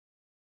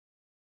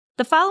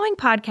The following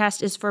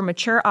podcast is for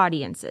mature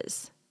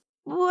audiences.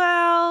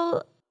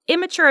 Well,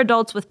 immature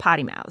adults with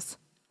potty mouths.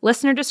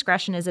 Listener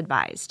discretion is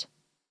advised.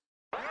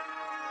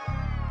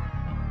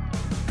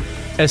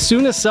 As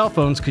soon as cell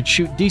phones could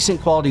shoot decent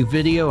quality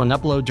video and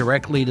upload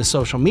directly to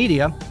social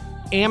media,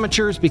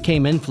 amateurs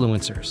became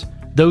influencers.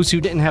 Those who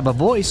didn't have a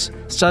voice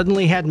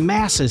suddenly had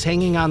masses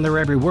hanging on their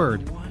every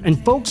word,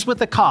 and folks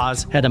with a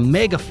cause had a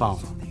megaphone,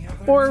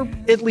 or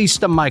at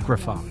least a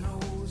microphone.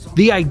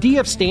 The idea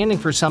of standing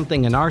for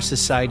something in our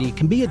society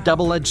can be a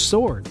double-edged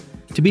sword.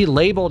 To be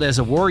labeled as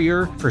a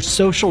warrior for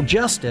social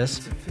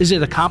justice, is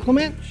it a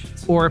compliment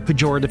or a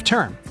pejorative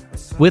term?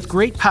 With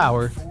great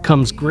power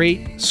comes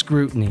great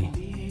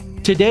scrutiny.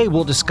 Today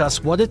we'll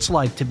discuss what it's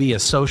like to be a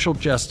social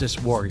justice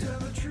warrior.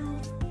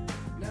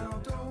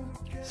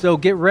 So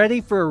get ready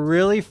for a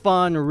really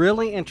fun,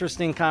 really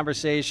interesting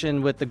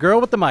conversation with the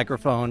girl with the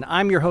microphone.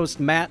 I'm your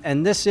host, Matt,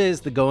 and this is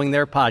the Going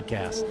There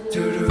podcast.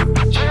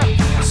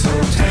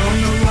 So tell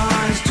no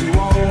lies to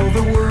all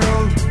the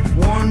world.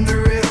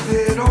 Wonder if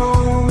it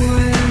all will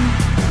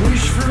end.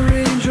 Wish for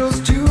angels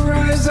to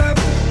rise up,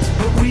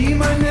 but we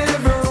might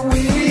never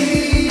win.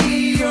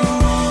 We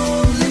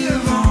all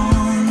live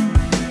on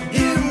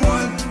in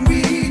what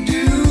we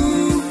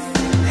do,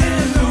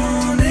 and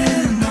on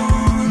in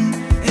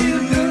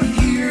the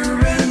here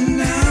and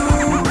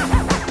now,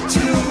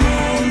 till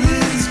all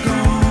is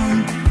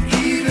gone,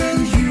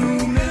 even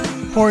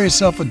human. Pour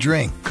yourself a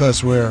drink,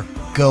 'cause we're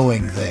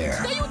going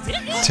there.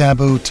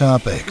 Taboo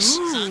topics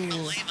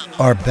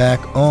are back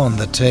on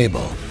the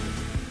table.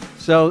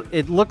 So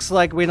it looks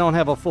like we don't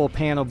have a full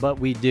panel, but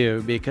we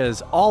do,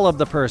 because all of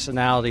the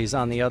personalities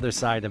on the other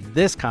side of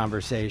this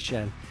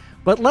conversation.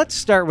 But let's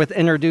start with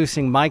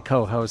introducing my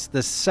co-host,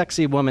 this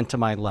sexy woman to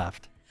my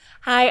left.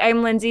 Hi,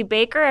 I'm Lindsay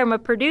Baker. I'm a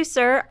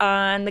producer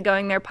on the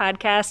Going There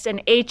podcast,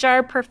 an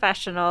HR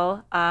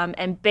professional,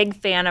 and big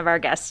fan of our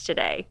guest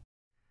today.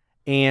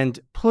 And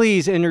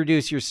please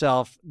introduce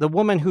yourself, the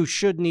woman who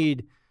should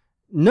need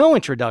no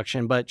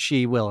introduction, but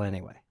she will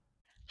anyway.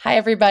 Hi,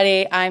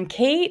 everybody. I'm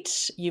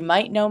Kate. You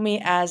might know me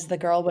as the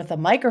girl with the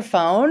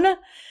microphone,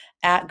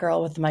 at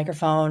Girl with the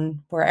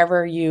Microphone,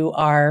 wherever you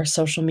are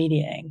social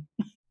mediaing.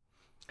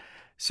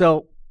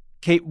 So,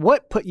 Kate,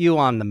 what put you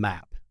on the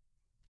map?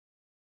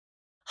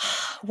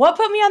 What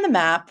put me on the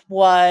map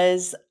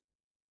was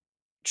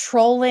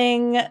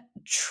trolling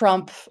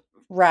Trump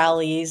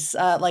rallies,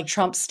 like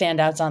Trump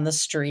standouts on the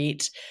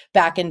street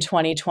back in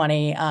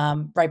 2020,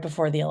 right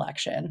before the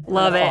election.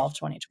 Love it. Fall of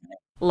 2020.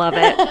 Love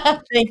it.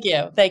 Thank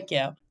you. Thank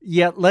you.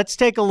 Yeah, let's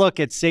take a look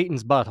at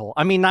Satan's butthole.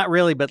 I mean, not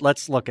really, but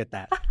let's look at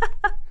that.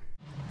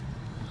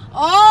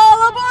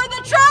 All aboard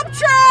the Trump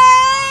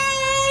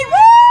train!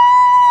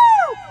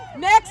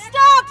 Woo! Next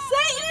stop,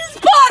 Satan's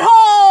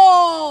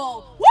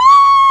butthole! Woo!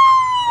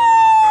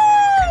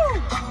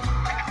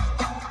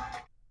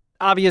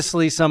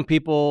 Obviously, some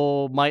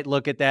people might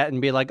look at that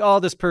and be like, oh,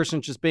 this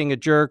person's just being a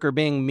jerk or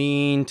being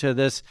mean to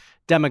this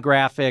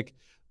demographic.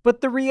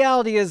 But the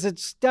reality is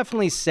it's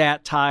definitely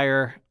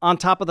satire, on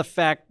top of the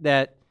fact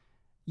that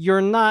you're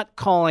not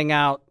calling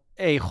out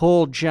a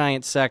whole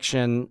giant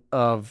section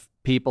of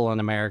people in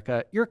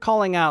America. You're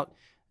calling out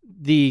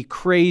the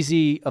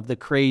crazy of the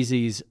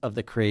crazies of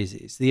the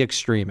crazies, the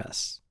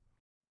extremists.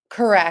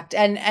 Correct.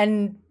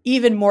 And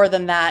even more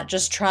than that,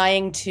 just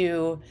trying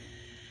to...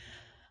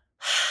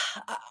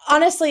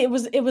 Honestly,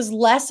 it was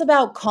less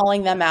about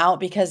calling them out,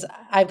 because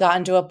I've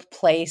gotten to a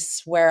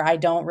place where I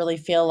don't really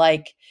feel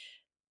like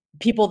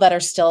people that are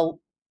still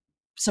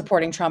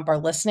supporting Trump are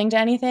listening to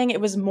anything.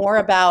 It was more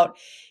about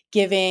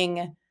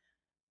giving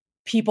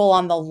people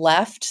on the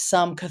left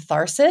some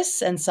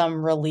catharsis and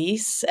some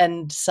release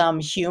and some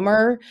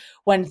humor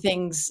when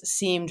things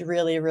seemed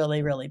really,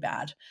 really, really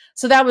bad.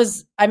 So that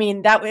was,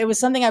 it was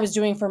something I was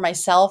doing for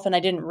myself, and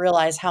I didn't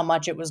realize how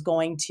much it was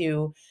going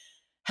to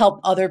help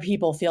other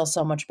people feel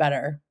so much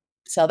better.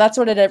 So that's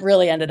what it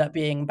really ended up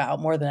being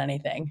about, more than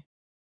anything.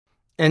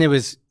 And it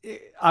was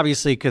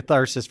obviously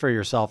catharsis for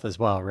yourself as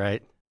well,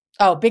 right?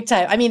 Oh, big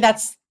time. I mean,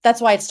 that's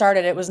why it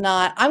started. It was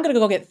not, I'm going to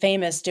go get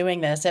famous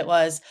doing this. It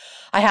was,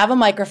 I have a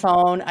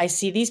microphone. I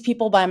see these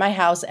people by my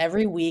house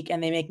every week,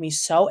 and they make me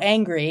so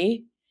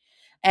angry.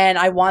 And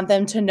I want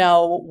them to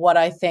know what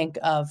I think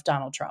of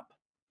Donald Trump.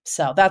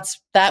 So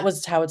that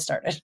was how it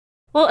started.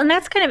 Well, and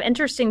that's kind of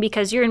interesting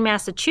because you're in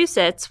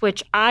Massachusetts,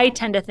 which I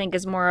tend to think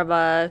is more of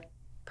a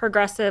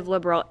progressive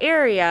liberal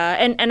area.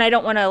 And I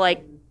don't want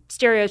to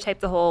stereotype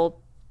the whole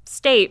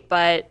state,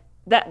 but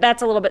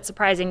that's a little bit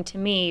surprising to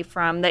me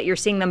from that you're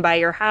seeing them by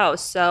your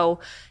house. So,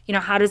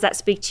 how does that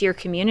speak to your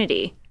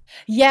community?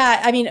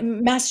 Yeah, I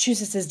mean,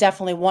 Massachusetts is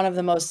definitely one of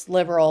the most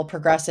liberal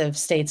progressive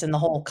states in the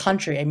whole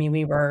country. I mean,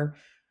 we were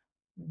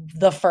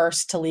the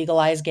first to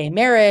legalize gay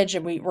marriage,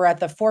 and we were at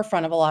the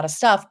forefront of a lot of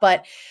stuff.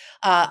 But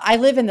I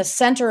live in the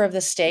center of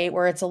the state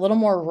where it's a little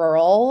more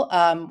rural.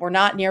 We're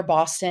not near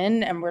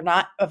Boston, and we're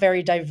not a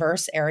very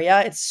diverse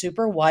area. It's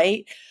super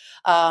white,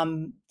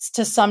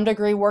 to some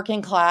degree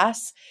working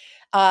class.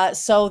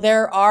 So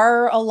there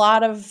are a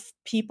lot of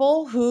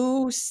people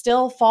who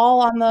still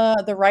fall on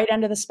the right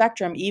end of the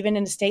spectrum, even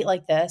in a state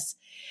like this.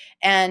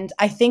 And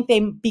I think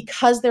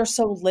because they're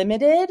so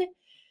limited,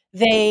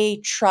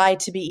 they try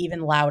to be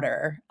even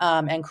louder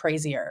and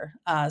crazier.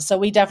 So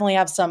we definitely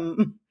have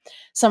some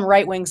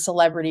right-wing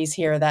celebrities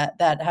here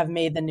that have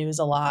made the news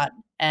a lot.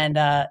 And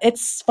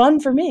it's fun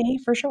for me,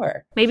 for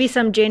sure. Maybe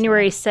some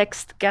January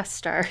 6th guest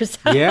stars.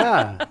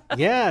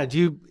 Yeah.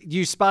 Do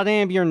you spot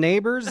any of your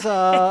neighbors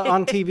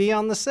on TV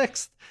on the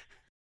 6th?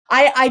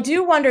 I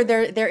do wonder.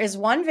 There is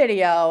one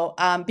video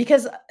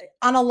because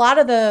on a lot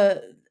of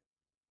the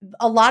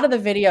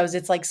videos,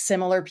 it's like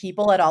similar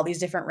people at all these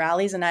different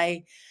rallies, and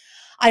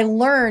I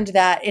learned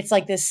that it's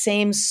like this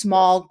same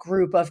small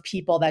group of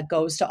people that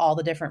goes to all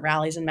the different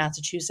rallies in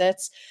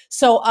Massachusetts.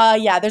 So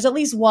yeah, there's at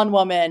least one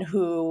woman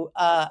who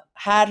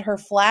had her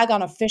flag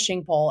on a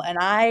fishing pole, and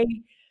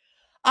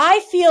I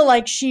feel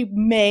like she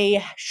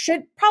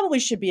probably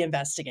should be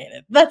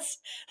investigated.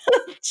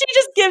 She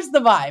just gives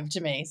the vibe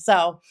to me.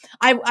 So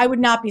I would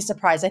not be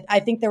surprised. I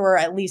think there were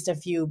at least a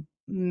few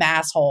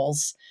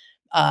massholes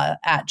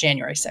at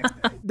January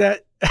 6th.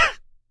 That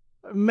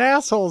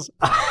massholes.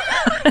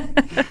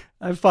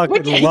 I fucking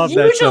Which love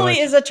that. Usually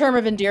is a term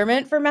of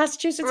endearment for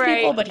Massachusetts Right.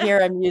 people, but here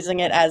I'm using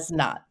it as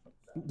not.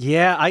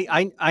 Yeah,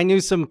 I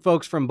knew some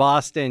folks from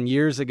Boston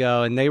years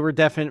ago, and they were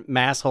definite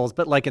massholes,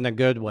 but like in a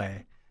good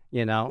way,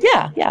 you know?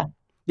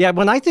 Yeah.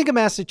 When I think of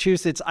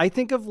Massachusetts, I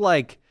think of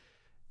like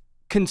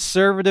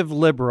conservative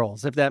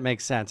liberals, if that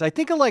makes sense. I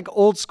think of like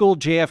old school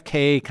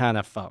JFK kind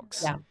of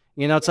folks. Yeah.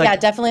 You know, it's like, Yeah,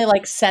 definitely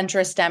like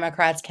centrist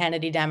Democrats,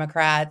 Kennedy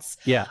Democrats.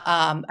 yeah.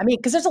 I mean,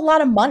 because there's a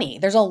lot of money,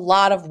 there's a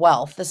lot of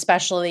wealth,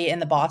 especially in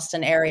the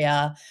Boston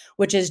area,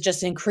 which is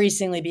just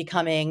increasingly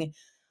becoming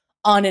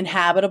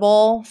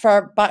uninhabitable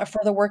for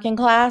the working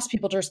class.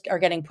 People just are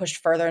getting pushed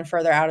further and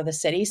further out of the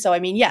city. So, I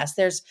mean, yes,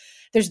 there's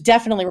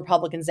definitely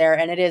Republicans there,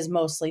 and it is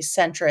mostly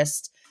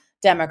centrist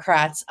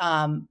Democrats.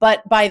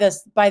 But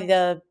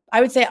I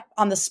would say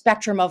on the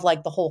spectrum of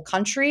like the whole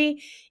country,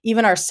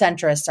 even our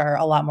centrists are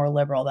a lot more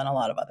liberal than a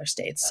lot of other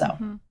states. So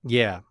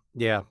Yeah.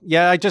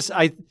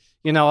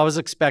 I was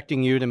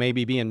expecting you to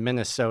maybe be in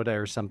Minnesota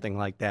or something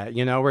like that,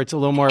 you know, where it's a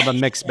little more of a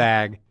mixed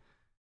bag.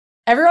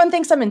 everyone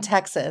thinks I'm in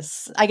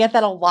Texas. I get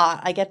that a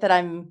lot. I get that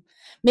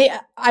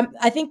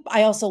I think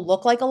I also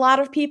look like a lot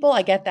of people.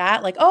 I get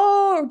that. Like,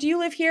 oh, do you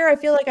live here? I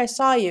feel like I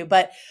saw you.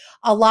 But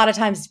a lot of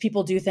times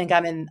people do think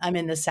I'm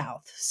in the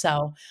South.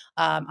 So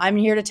I'm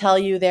here to tell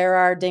you there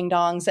are ding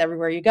dongs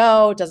everywhere you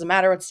go. It doesn't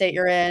matter what state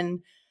you're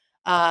in,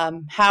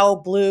 how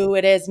blue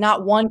it is.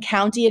 Not one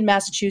county in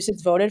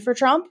Massachusetts voted for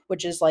Trump,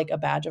 which is like a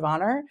badge of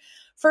honor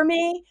for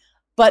me.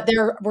 But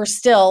there were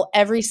still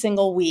every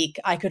single week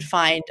I could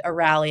find a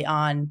rally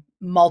on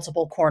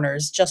multiple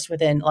corners just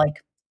within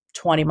like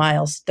 20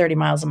 miles, 30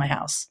 miles of my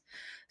house.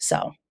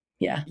 So,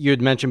 yeah. You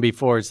had mentioned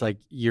before, it's like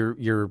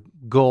your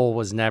goal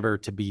was never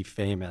to be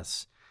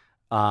famous.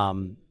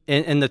 And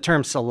the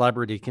term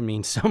celebrity can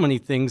mean so many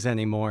things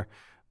anymore.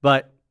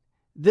 But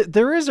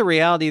there is a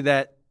reality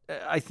that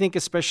I think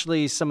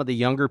especially some of the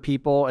younger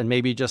people and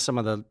maybe just some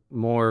of the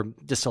more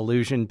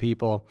disillusioned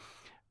people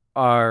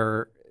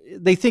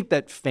they think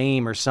that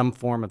fame or some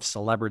form of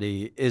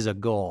celebrity is a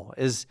goal,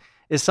 is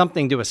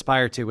something to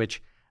aspire to,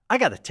 which I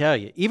got to tell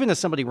you, even as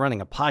somebody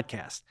running a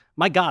podcast,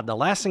 my God, the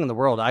last thing in the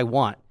world I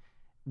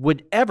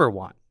would ever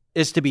want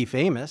is to be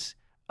famous.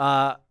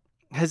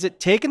 Has it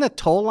taken a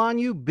toll on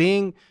you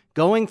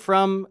going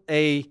from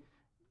a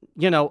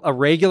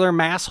regular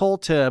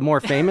masshole to a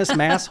more famous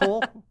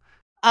masshole?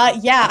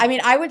 Yeah. I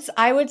mean,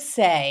 I would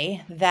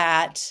say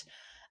that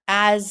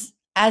as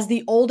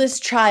the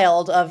oldest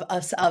child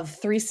of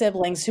three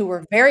siblings who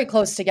were very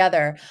close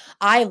together,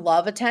 I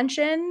love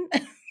attention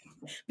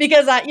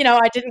because I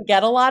didn't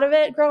get a lot of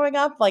it growing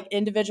up, like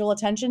individual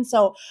attention.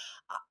 So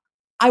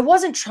I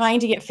wasn't trying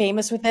to get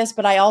famous with this,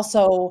 but I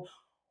also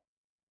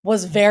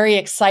was very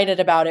excited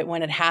about it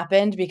when it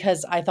happened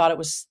because I thought it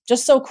was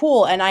just so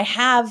cool. And I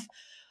have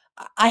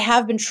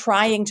been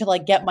trying to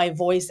like get my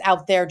voice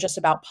out there just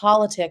about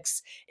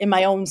politics in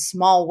my own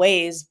small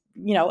ways,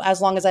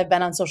 as long as I've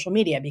been on social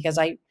media, because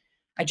I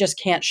just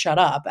can't shut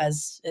up,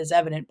 as is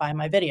evident by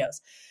my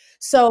videos.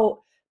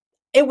 So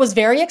it was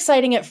very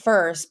exciting at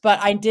first, but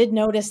I did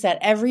notice that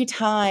every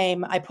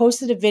time I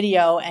posted a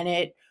video and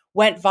it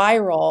went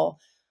viral,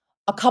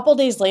 a couple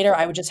days later,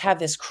 I would just have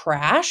this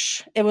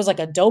crash. It was like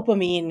a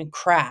dopamine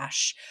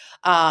crash.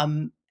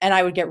 And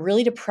I would get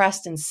really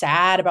depressed and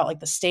sad about like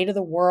the state of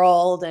the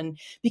world. And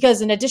because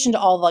in addition to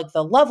all like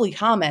the lovely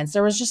comments,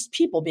 there was just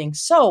people being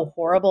so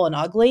horrible and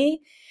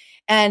ugly.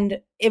 And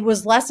it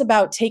was less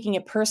about taking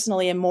it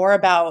personally and more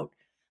about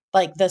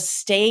like the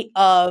state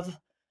of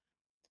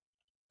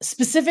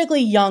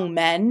specifically young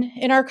men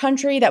in our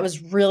country that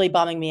was really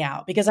bumming me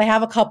out, because I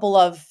have a couple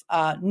of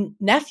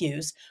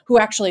nephews who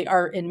actually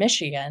are in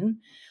Michigan,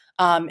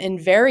 in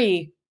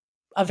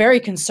a very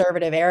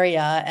conservative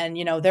area. And,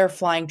 they're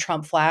flying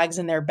Trump flags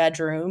in their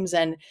bedrooms.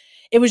 And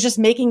it was just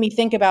making me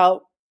think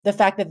about the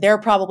fact that they're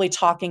probably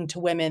talking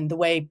to women the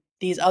way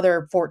these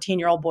other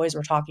 14-year-old boys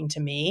were talking to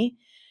me.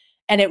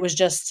 And it was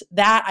just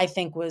that, I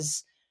think,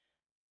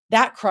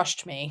 that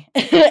crushed me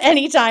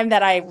anytime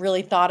that I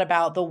really thought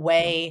about the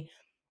way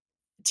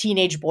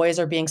teenage boys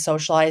are being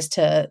socialized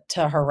to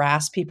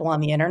harass people on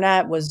the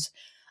internet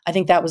I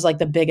think that was like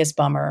the biggest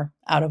bummer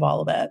out of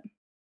all of it.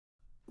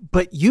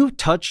 But you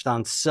touched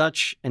on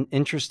such an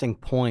interesting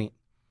point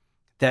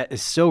that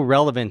is so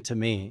relevant to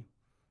me.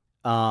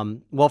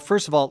 Well,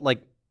 first of all,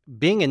 like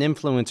being an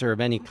influencer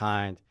of any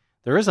kind,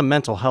 there is a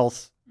mental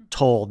health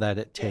toll that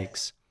it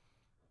takes,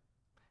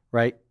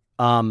 right?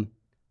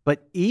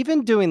 But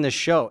even doing the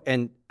show,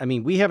 and I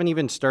mean, we haven't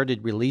even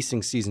started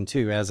releasing season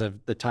 2 as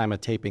of the time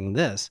of taping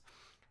this.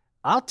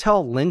 I'll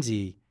tell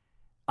Lindsay,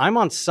 I'm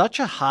on such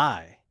a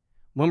high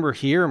when we're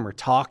here and we're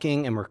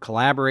talking and we're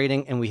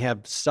collaborating and we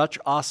have such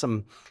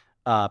awesome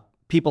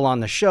people on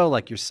the show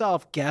like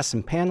yourself, guests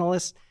and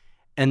panelists.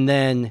 And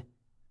then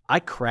I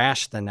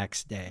crash the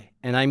next day.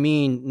 And I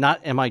mean,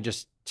 not am I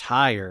just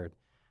tired?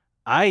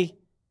 I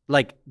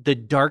like the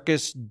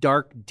darkest,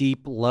 dark,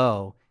 deep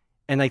low.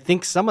 And I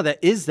think some of that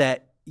is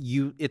that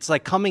it's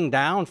like coming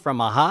down from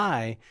a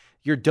high.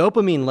 Your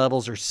dopamine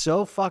levels are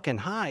so fucking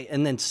high.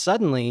 And then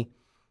suddenly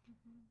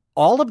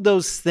all of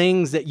those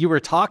things that you were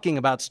talking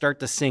about start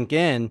to sink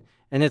in.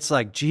 And it's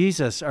like,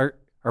 Jesus, are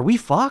we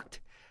fucked?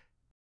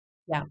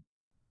 Yeah.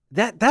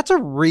 That's a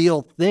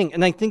real thing.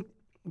 And I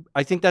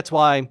think that's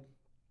why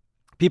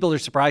people are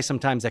surprised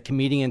sometimes that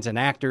comedians and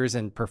actors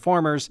and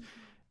performers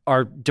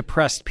are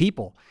depressed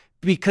people,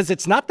 because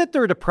it's not that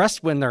they're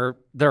depressed when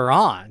they're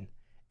on.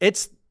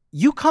 It's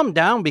you come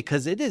down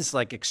because it is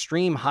like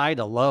extreme high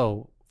to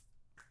low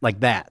like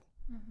that.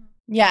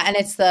 Yeah. And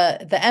it's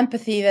the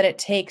empathy that it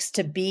takes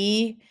to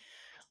be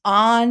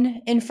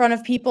on in front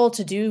of people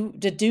to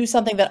do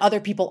something that other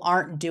people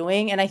aren't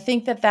doing. And I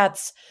think that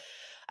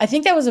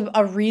was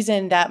a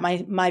reason that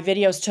my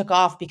videos took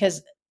off,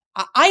 because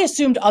I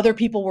assumed other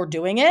people were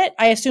doing it.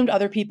 I assumed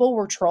other people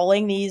were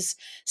trolling these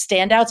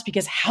standouts,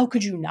 because how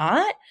could you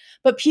not?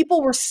 But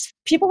people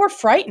were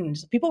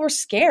frightened. People were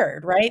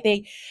scared, right?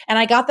 And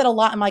I got that a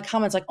lot in my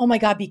comments, like, "Oh my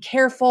God, be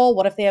careful.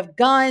 What if they have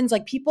guns?"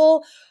 Like,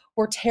 people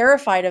were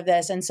terrified of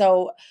this. And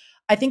so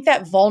I think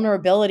that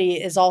vulnerability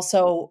is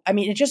also, I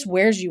mean, it just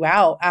wears you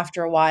out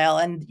after a while.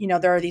 And,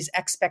 there are these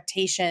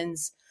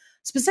expectations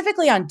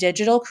specifically on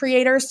digital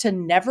creators to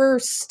never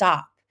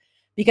stop,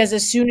 because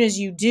as soon as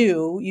you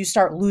do, you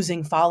start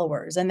losing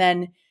followers. And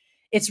then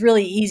it's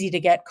really easy to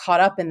get caught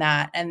up in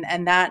that.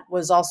 And that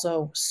was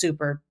also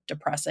super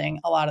depressing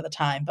a lot of the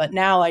time. But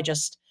now I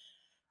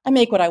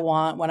make what I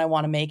want when I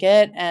want to make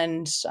it.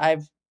 And I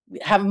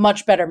have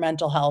much better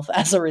mental health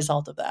as a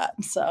result of that.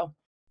 So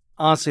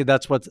honestly,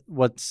 that's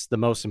what's the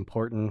most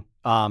important.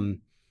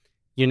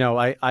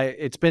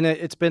 It's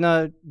been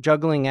a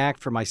juggling act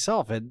for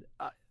myself.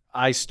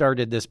 I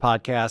started this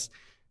podcast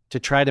to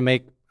try to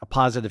make a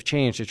positive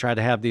change, to try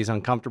to have these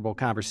uncomfortable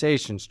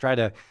conversations, try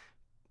to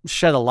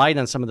shed a light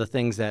on some of the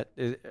things that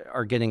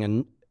are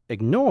getting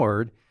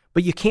ignored,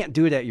 but you can't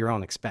do it at your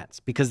own expense,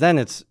 because then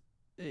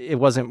it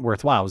wasn't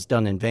worthwhile. It was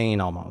done in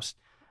vain almost.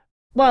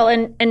 Well,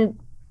 and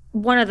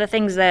one of the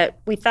things that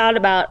we thought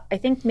about, I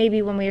think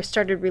maybe when we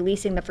started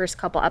releasing the first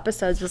couple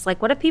episodes, was like,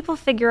 what if people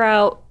figure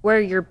out where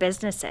your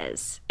business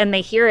is and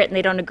they hear it and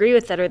they don't agree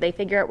with it, or they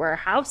figure out where a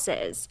house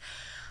is?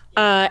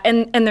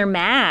 And they're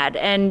mad.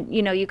 And,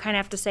 you kind of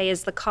have to say,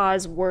 is the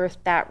cause worth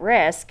that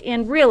risk?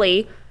 And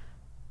really,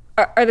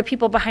 are the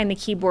people behind the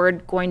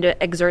keyboard going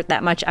to exert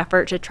that much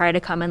effort to try to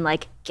come and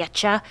like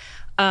get you?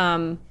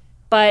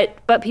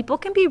 But people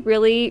can be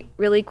really,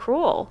 really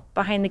cruel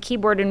behind the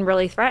keyboard and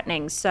really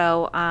threatening.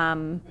 So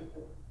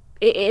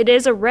it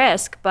is a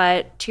risk.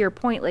 But to your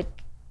point,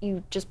 like,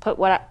 you just put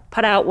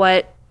out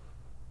what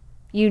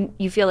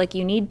you feel like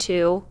you need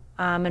to,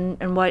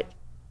 and what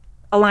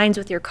aligns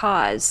with your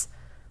cause.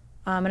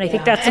 And I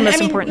think that's the most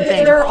important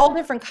thing. There are all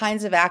different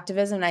kinds of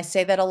activism. And I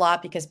say that a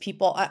lot because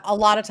people, a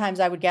lot of times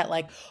I would get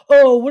like,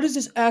 oh, what is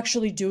this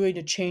actually doing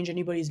to change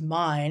anybody's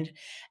mind?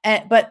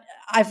 But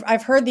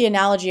I've heard the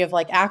analogy of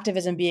like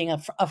activism being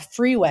a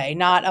freeway,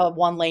 not a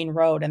 1-lane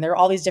road. And there are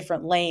all these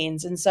different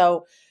lanes. And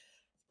so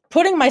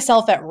putting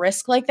myself at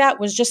risk like that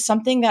was just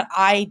something that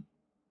I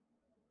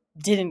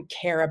didn't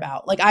care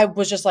about. Like, I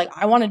was just like,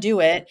 I want to do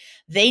it.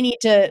 They need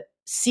to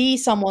see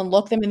someone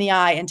look them in the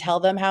eye and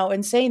tell them how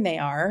insane they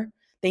are.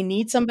 They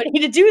need somebody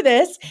to do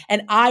this,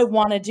 and I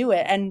want to do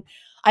it. And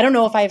I don't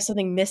know if I have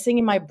something missing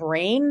in my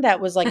brain that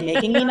was like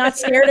making me not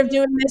scared of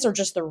doing this, or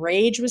just the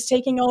rage was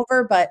taking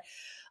over. But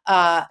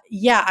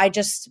I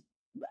just,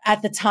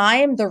 at the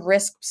time, the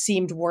risk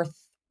seemed worth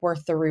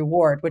the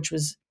reward, which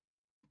was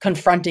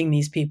confronting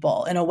these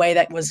people in a way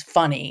that was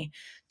funny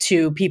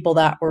to people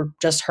that were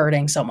just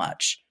hurting so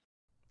much.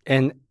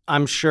 And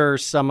I'm sure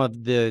some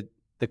of the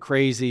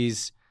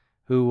crazies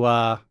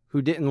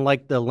who didn't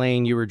like the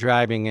lane you were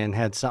driving in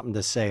had something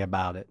to say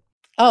about it.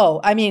 Oh,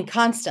 I mean,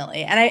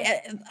 constantly. And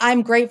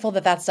I'm grateful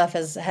that stuff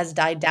has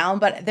died down,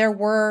 but there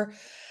were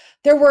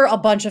a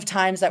bunch of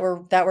times that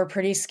were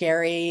pretty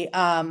scary.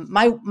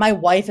 My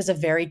wife is a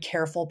very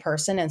careful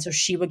person, and so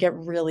she would get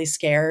really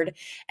scared.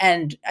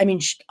 And I mean,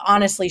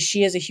 honestly,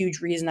 she is a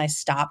huge reason I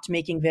stopped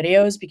making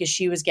videos, because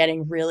she was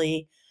getting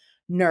really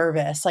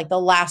nervous. Like the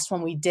last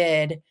one we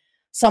did,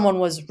 someone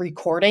was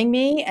recording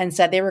me and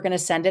said they were going to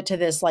send it to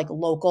this like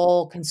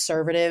local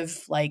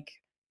conservative, like,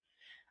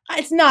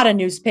 it's not a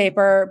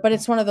newspaper, but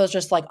it's one of those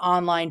just like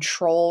online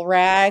troll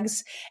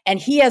rags. And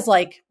he has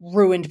like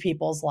ruined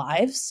people's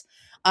lives.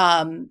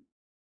 Then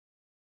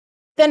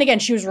again,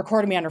 she was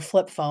recording me on her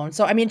flip phone.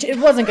 So, I mean, it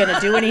wasn't going to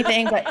do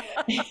anything, but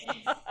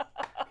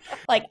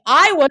like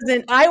I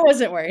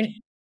wasn't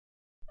worried.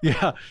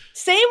 Yeah.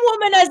 Same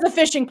woman as the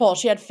fishing pole.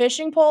 She had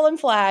fishing pole and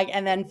flag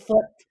and then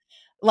flipped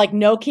like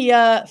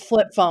Nokia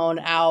flip phone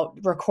out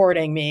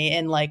recording me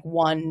in like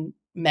 1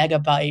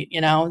 megabyte,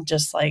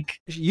 just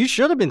like. You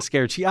should have been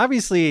scared. She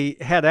obviously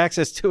had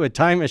access to a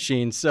time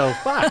machine. So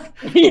fuck.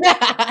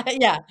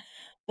 Yeah.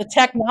 The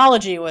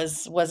technology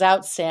was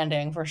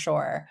outstanding for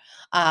sure.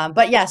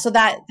 But yeah, so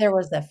that there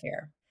was the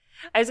fear.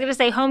 I was going to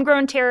say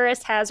homegrown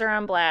terrorist has her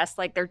on blast.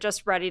 Like they're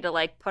just ready to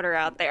like put her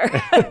out there.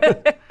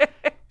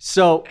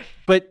 So,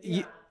 but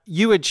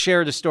you had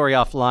shared a story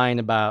offline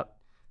about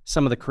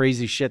some of the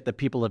crazy shit that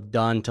people have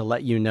done to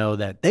let you know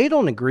that they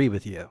don't agree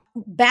with you.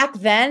 Back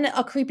then,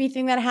 a creepy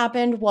thing that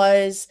happened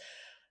was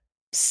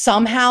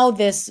somehow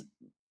this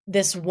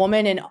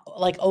woman in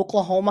like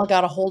Oklahoma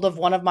got a hold of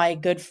one of my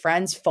good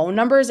friend's phone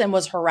numbers and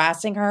was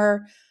harassing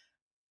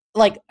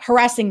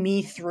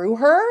me through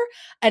her.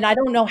 And I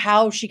don't know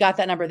how she got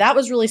that number. That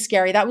was really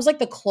scary. That was like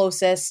the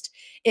closest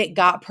it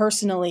got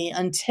personally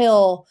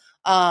until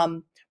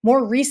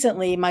more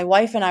recently, my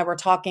wife and I were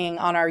talking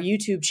on our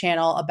YouTube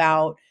channel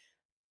about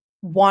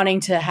wanting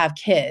to have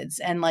kids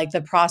and like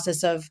the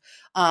process of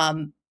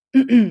intrauterine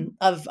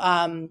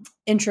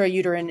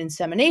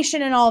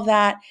insemination and all of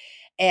that,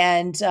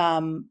 and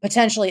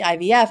potentially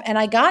IVF. And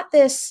I got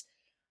this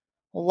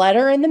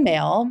letter in the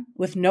mail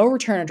with no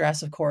return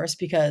address, of course,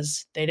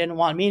 because they didn't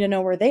want me to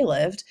know where they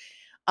lived.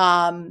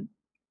 And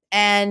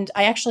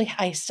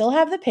I still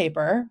have the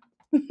paper.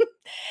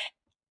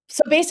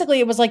 So basically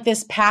it was like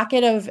this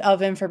packet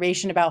of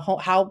information about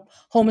how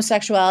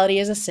homosexuality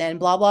is a sin,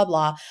 blah, blah,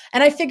 blah.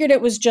 And I figured it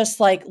was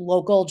just like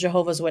local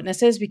Jehovah's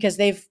Witnesses because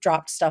they've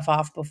dropped stuff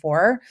off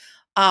before.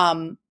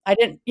 It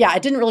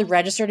didn't really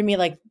register to me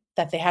like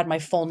that they had my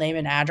full name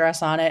and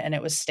address on it and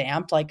it was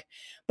stamped like,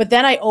 but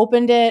then I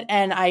opened it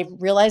and I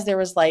realized there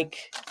was like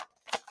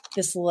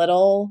this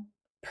little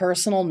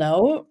personal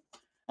note.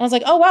 I was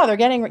like, oh wow, they're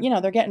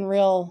getting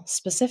real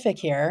specific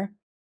here.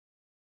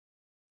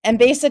 And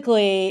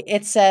basically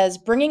it says,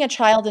 bringing a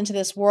child into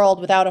this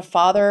world without a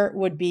father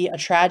would be a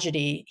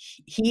tragedy.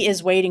 He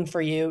is waiting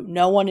for you.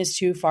 No one is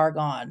too far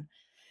gone.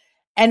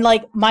 And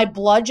like my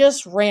blood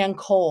just ran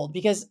cold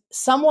because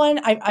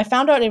I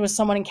found out it was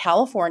someone in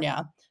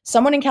California.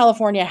 Someone in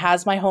California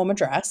has my home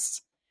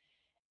address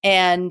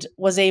and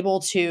was able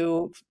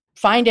to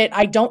find it.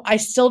 I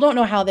still don't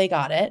know how they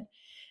got it,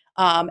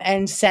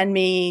 and send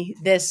me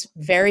this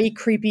very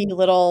creepy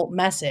little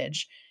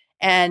message.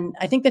 And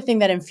I think the thing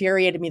that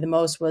infuriated me the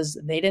most was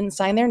they didn't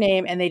sign their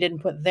name and they didn't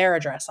put their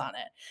address on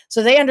it.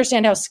 So they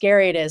understand how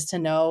scary it is to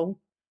know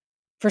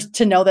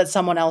that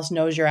someone else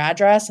knows your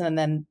address.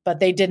 But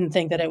they didn't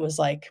think that it was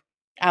like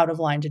out of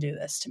line to do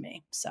this to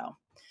me. So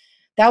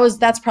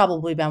that's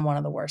probably been one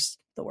of the worst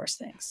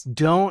things.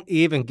 Don't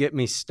even get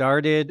me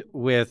started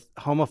with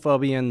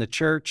homophobia in the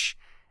church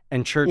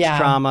and church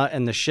trauma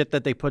and the shit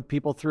that they put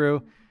people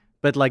through.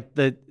 But like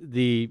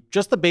the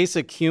just the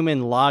basic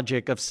human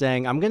logic of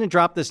saying, I'm going to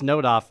drop this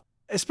note off,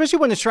 especially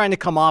when it's trying to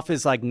come off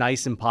as like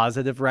nice and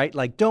positive, right?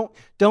 Like, don't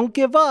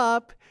give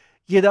up,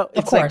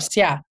 Of course, like,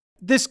 yeah.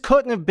 This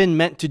couldn't have been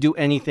meant to do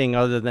anything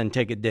other than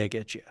take a dig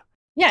at you.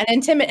 Yeah,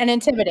 and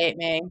intimidate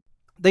me.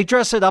 They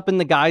dress it up in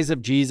the guise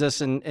of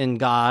Jesus and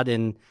God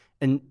and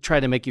try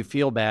to make you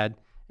feel bad.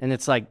 And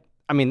it's like,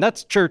 I mean,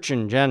 that's church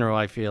in general,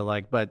 I feel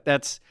like, but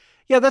that's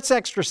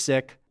extra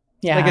sick.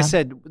 Yeah. Like I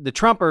said, the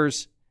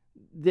Trumpers,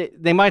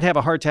 they might have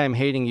a hard time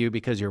hating you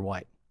because you're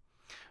white,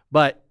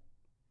 but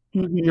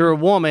you're a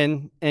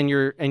woman and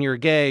you're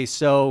gay.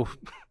 So,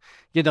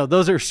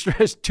 those are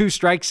two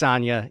strikes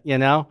on you,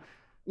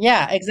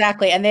 Yeah,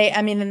 exactly. And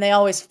they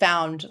always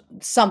found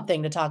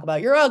something to talk about.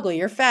 You're ugly,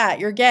 you're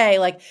fat, you're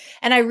gay.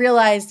 And I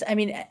realized,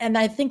 and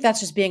I think that's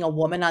just being a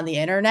woman on the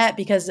internet,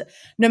 because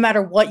no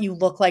matter what you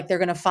look like, they're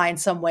going to find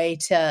some way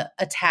to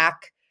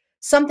attack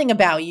something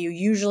about you,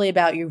 usually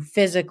about you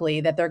physically,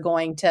 that they're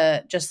going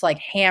to just like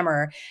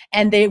hammer.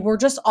 And they were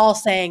just all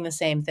saying the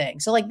same thing.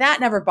 So like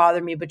that never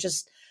bothered me, but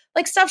just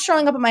like stuff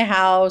showing up at my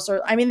house,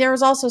 or, there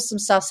was also some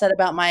stuff said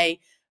about my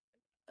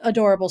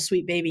adorable,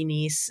 sweet baby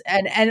niece,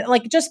 and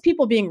like just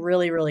people being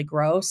really, really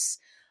gross.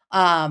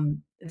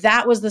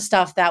 That was the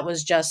stuff that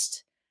was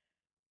just,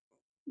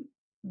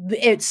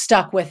 it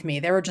stuck with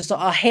me. There were just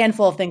a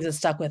handful of things that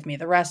stuck with me.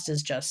 The rest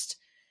is just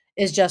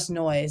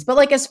noise. But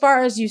like, as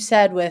far as you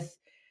said with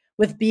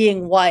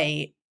being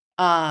white,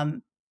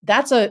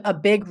 that's a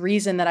big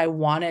reason that I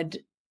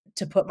wanted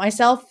to put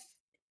myself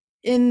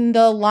in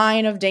the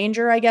line of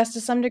danger, I guess,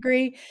 to some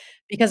degree,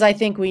 because I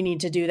think we need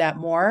to do that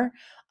more.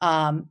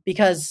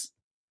 Because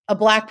a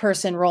Black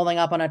person rolling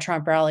up on a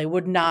Trump rally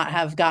would not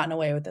have gotten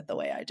away with it the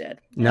way I did.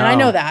 No. And I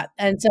know that.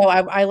 And so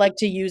I like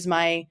to use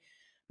my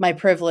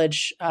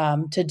privilege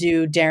to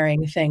do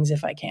daring things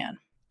if I can.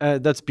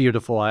 That's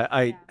beautiful.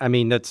 I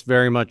mean, that's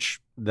very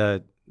much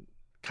the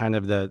kind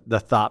of the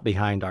thought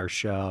behind our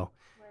show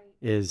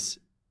is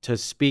to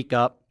speak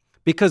up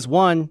because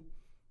one,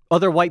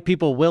 other white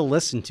people will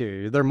listen to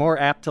you. They're more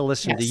apt to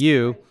listen to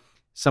you,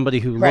 somebody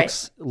who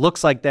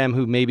looks like them,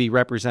 who maybe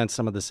represents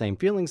some of the same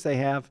feelings they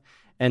have.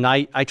 And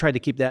I try to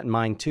keep that in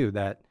mind too,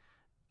 that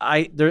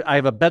I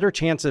have a better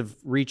chance of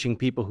reaching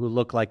people who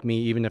look like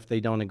me, even if they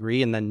don't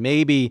agree. And then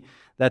maybe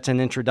that's an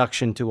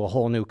introduction to a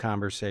whole new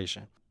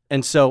conversation.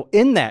 And so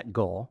in that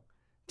goal,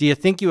 do you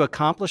think you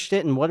accomplished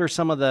it? And what are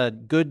some of the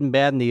good and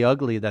bad and the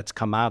ugly that's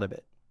come out of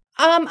it?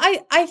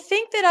 I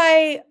think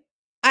that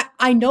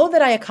I know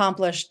that I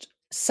accomplished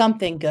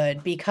something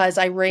good because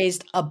I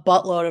raised a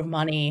buttload of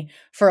money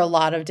for a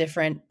lot of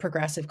different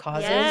progressive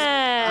causes.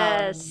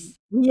 Yes.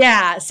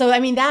 Yeah. So, I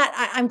mean,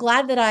 I'm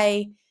glad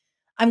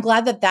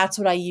that that's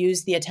what I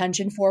used the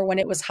attention for when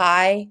it was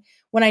high.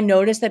 When I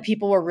noticed that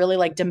people were really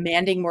like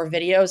demanding more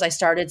videos, I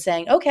started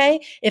saying,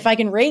 okay, if I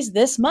can raise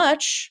this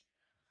much,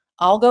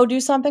 I'll go do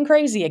something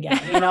crazy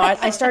again. You know,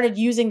 I started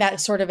using that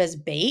sort of as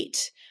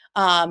bait.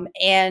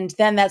 And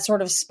then that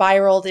sort of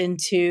spiraled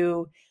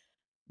into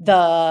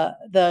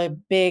the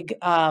big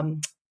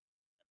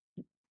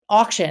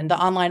auction, the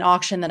online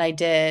auction that I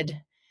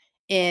did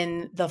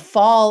in the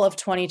fall of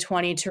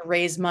 2020 to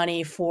raise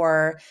money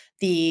for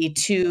the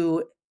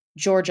 2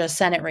 Georgia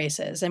Senate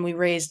races. And we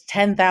raised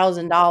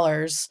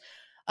 $10,000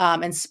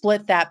 and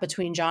split that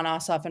between Jon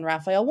Ossoff and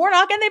Raphael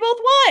Warnock, and they both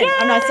won. Yay!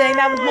 I'm not saying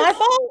that was my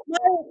fault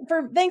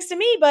thanks to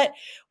me, but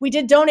we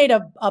did donate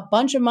a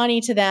bunch of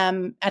money to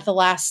them in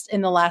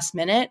the last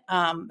minute.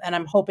 And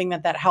I'm hoping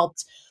that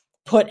helped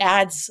put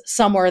ads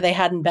somewhere they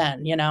hadn't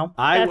been, you know?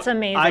 That's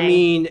amazing. I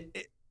mean,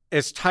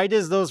 as tight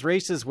as those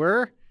races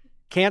were,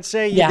 can't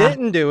say you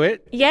didn't do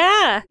it.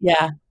 Yeah.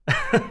 Yeah.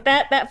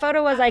 That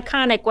photo was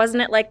iconic,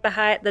 wasn't it? Like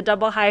the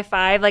double high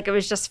five, like it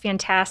was just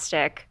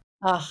fantastic.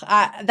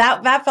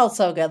 That felt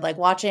so good. Like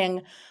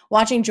watching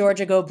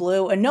Georgia go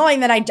blue and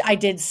knowing that I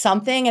did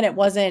something and it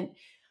wasn't,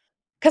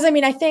 because I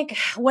mean, I think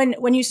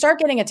when you start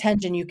getting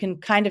attention, you can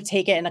kind of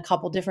take it in a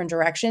couple different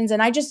directions.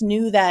 And I just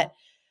knew that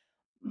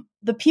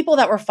the people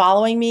that were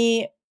following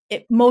me,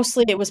 it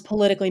was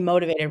politically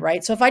motivated,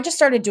 right? So if I just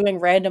started doing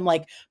random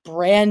like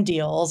brand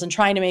deals and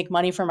trying to make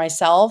money for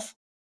myself,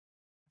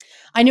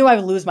 I knew I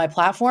would lose my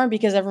platform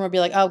because everyone would be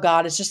like, oh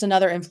God, it's just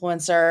another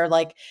influencer.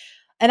 Like,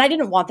 and I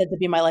didn't want that to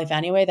be my life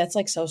anyway. That's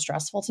like so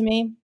stressful to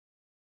me.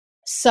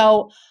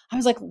 So I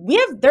was like,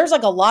 there's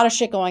like a lot of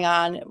shit going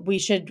on. We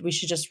should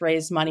just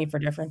raise money for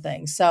different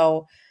things.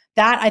 So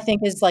that I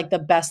think is like the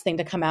best thing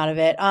to come out of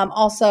it.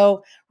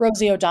 Also,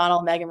 Rosie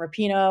O'Donnell, Megan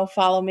Rapinoe,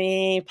 follow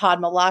me,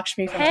 Padma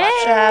Lakshmi from Top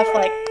Chef.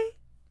 Like,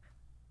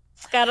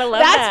 gotta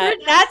love that.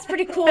 That's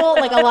pretty cool.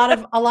 Like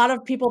a lot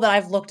of people that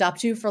I've looked up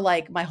to for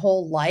like my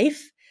whole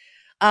life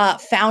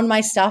found my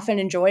stuff and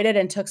enjoyed it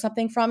and took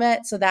something from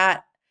it. So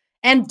that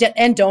and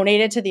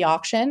donated to the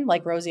auction,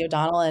 like Rosie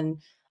O'Donnell and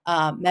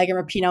Megan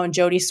Rapinoe and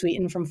Jodie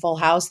Sweetin from Full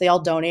House. They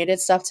all donated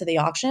stuff to the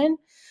auction.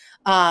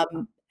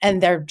 And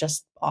they're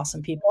just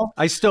awesome people.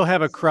 I still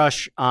have a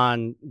crush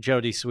on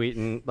Jodie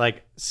Sweetin.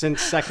 Like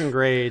since second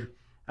grade,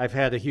 I've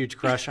had a huge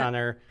crush on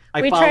her.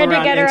 We tried to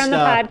get her on the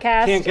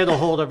podcast. Can't get a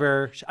hold of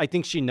her. I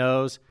think she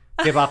knows.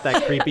 Give off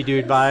that creepy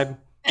dude vibe.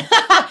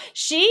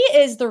 She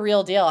is the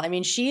real deal. I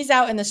mean, she's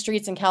out in the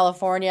streets in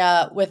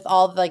California with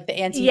all like the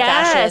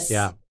anti-fascists. Yes.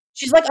 Yeah.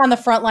 She's like on the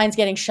front lines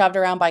getting shoved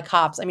around by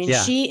cops. I mean,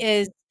 she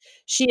is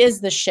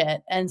the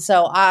shit. And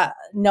so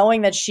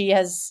knowing that she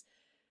has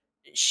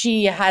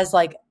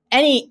like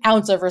any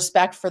ounce of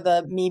respect for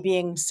me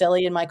being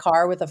silly in my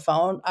car with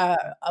a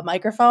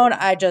microphone,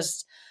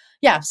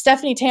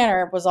 Stephanie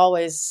Tanner was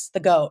always the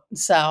GOAT.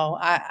 So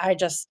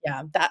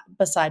that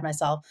beside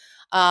myself.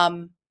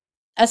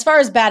 As far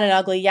as bad and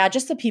ugly,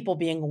 just the people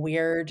being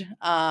weird.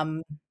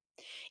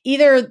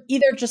 Either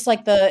just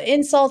like the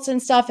insults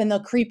and stuff and the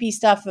creepy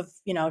stuff of,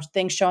 you know,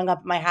 things showing up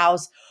at my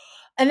house.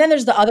 And then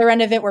there's the other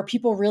end of it where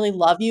people really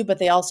love you, but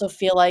they also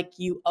feel like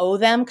you owe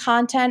them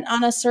content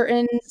on a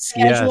certain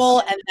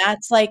schedule. Yes. And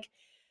that's like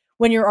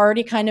when you're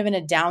already kind of in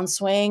a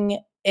downswing,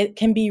 it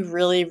can be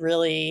really,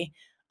 really,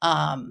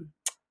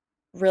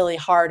 really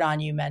hard on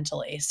you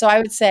mentally. So I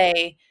would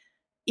say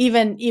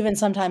even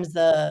sometimes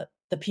the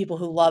people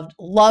who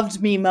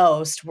loved me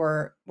most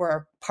were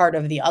part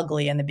of the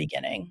ugly in the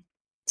beginning.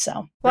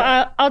 So,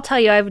 well, I'll tell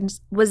you, I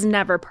was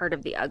never part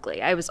of the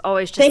ugly. I was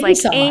always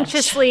just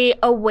anxiously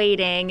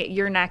awaiting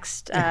your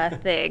next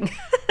thing.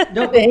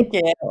 No, thank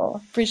you.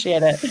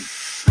 Appreciate it.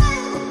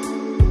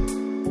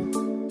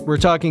 We're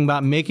talking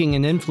about making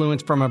an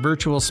influence from a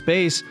virtual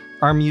space.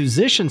 Our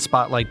musician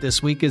spotlight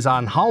this week is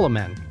on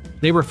Hollomen.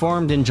 They were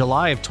formed in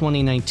July of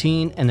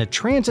 2019 in a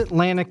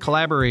transatlantic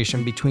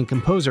collaboration between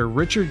composer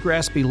Richard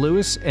Graspy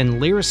Lewis and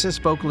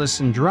lyricist,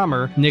 vocalist, and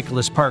drummer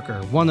Nicholas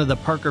Parker, one of the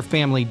Parker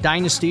family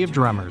dynasty of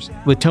drummers,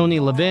 with Tony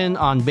Levin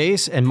on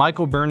bass and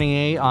Michael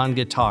Bernier on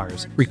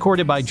guitars,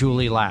 recorded by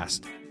Julie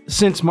Last.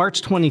 Since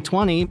March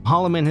 2020,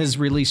 Holloman has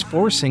released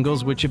 4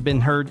 singles which have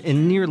been heard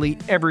in nearly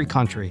every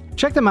country.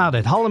 Check them out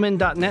at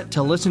holloman.net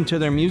to listen to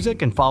their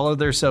music and follow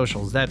their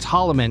socials. That's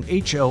Holloman,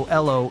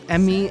 HOLOMEN.net.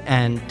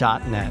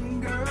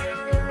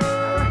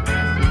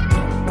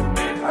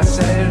 I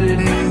said it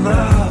in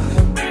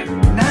love,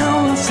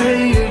 now I'll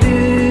say it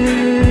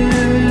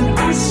in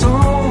a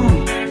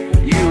song.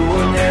 You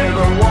will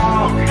never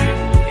walk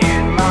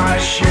in my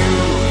shoes.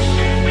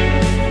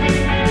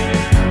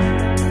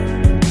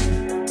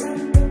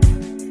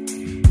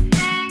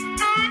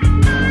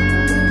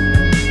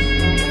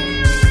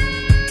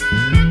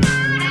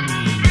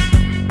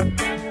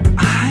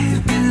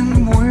 I've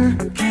been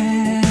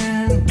working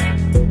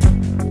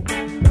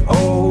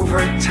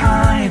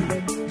overtime.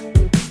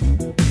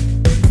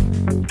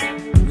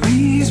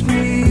 Leaves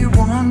me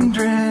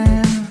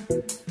wondering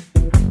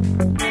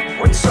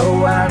what's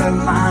so out of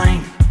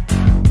line.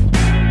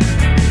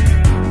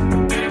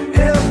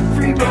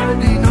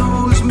 Everybody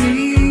knows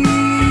me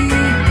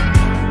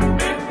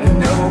and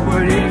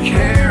nobody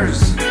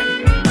cares.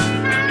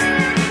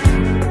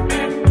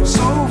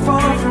 So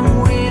far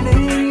from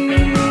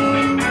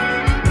winning,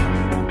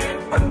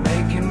 but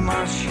making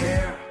my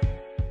share.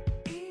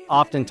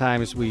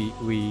 Oftentimes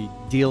we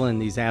deal in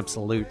these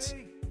absolutes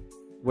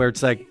where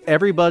it's like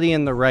everybody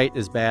in the right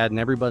is bad and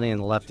everybody in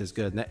the left is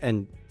good.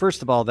 And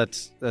first of all,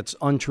 that's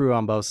untrue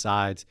on both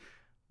sides.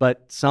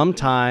 But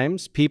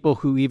sometimes people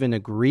who even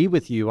agree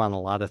with you on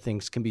a lot of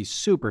things can be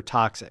super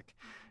toxic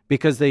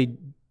because they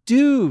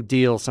do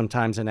deal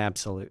sometimes in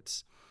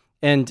absolutes.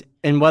 And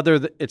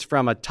whether it's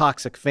from a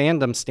toxic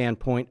fandom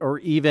standpoint or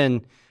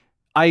even,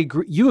 I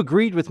agree, you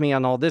agreed with me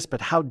on all this, but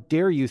how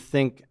dare you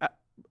think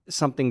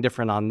something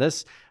different on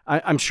this?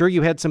 I'm sure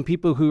you had some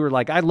people who were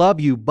like, I love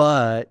you,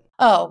 but...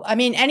 Oh, I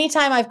mean,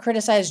 anytime I've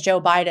criticized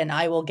Joe Biden,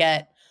 I will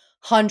get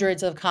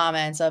hundreds of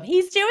comments of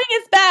he's doing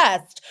his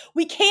best.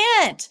 We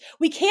can't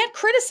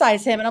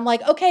criticize him. And I'm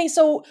like, okay,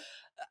 so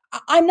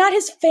I'm not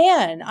his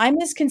fan. I'm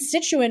his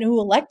constituent who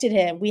elected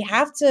him. We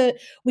have to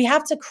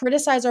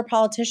criticize our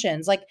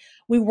politicians. Like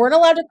we weren't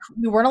allowed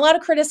to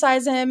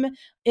criticize him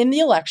in the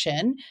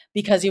election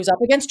because he was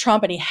up against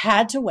Trump and he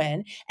had to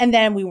win. And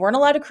then we weren't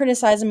allowed to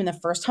criticize him in the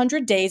first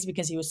 100 days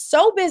because he was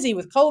so busy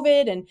with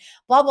COVID and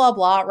blah, blah,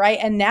 blah. Right.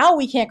 And now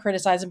we can't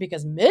criticize him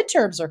because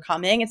midterms are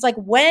coming. It's like,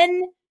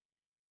 when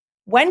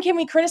can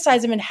we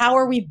criticize him and how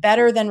are we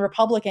better than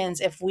Republicans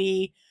if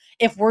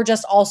we're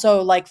just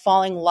also like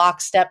falling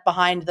lockstep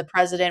behind the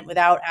president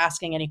without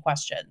asking any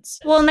questions?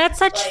 Well, and that's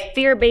such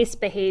fear-based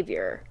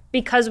behavior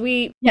because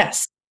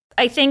yes,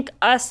 I think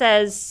us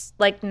as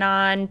like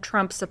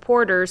non-Trump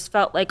supporters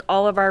felt like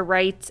all of our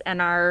rights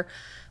and our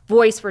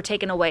voice were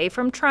taken away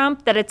from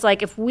Trump, that it's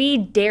like if we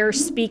dare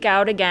speak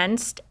out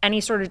against any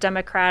sort of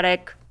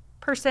Democratic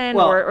person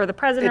or the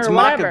president or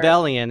whatever. It's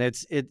Machiavellian.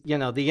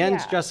 The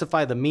ends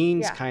justify the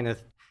means kind of.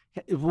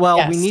 Well,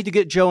 Yes. we need to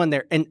get Joe in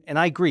there. And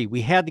I agree.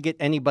 We had to get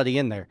anybody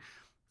in there.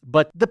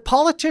 But the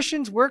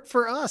politicians work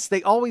for us.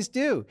 They always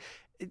do.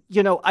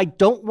 I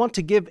don't want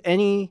to give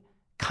any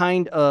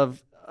kind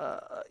of,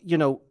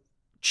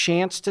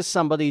 chance to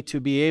somebody to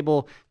be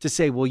able to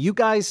say, well, you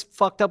guys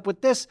fucked up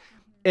with this.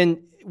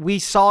 And we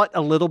saw it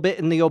a little bit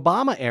in the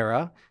Obama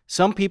era.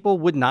 Some people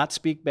would not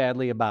speak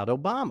badly about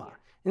Obama.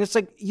 And it's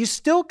like, you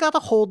still got to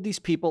hold these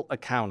people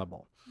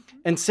accountable.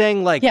 And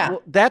saying like,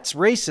 well, that's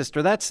racist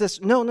or that's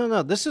this.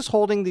 No. This is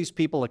holding these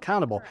people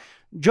accountable.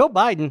 Joe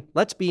Biden,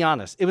 let's be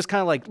honest. It was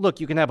kind of like, look,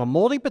 you can have a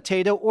moldy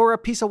potato or a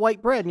piece of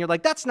white bread. And you're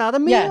like, that's not a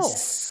meal.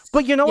 Yes.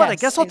 But you know what? I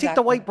guess I'll take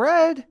the white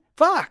bread.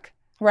 Fuck.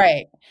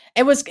 Right.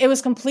 It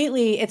was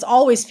completely, it's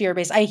always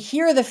fear-based. I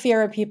hear the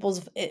fear of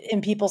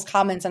people's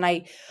comments and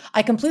I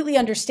completely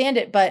understand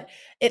it, but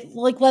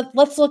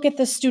let's look at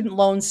the student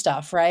loan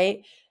stuff,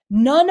 right?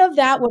 None of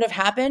that would have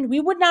happened. We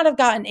would not have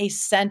gotten a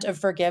cent of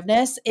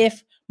forgiveness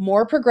if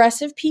more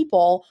progressive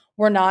people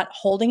were not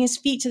holding his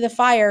feet to the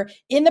fire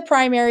in the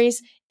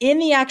primaries, in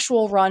the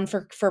actual run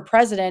for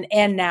president,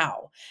 and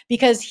now.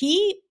 Because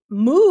he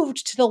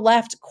moved to the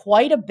left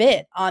quite a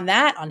bit on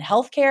that, on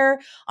healthcare,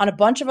 on a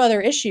bunch of other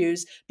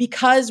issues,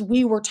 because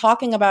we were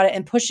talking about it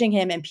and pushing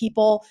him, and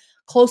people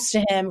close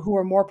to him who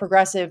were more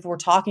progressive were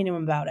talking to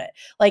him about it.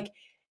 Like,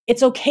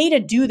 it's okay to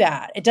do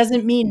that. It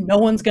doesn't mean no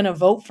one's going to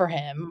vote for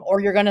him or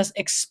you're going to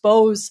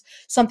expose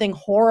something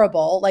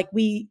horrible. Like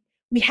we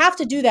have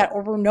to do that,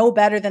 or we're no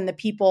better than the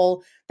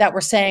people that we're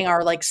saying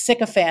are like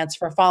sycophants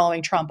for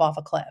following Trump off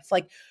a cliff.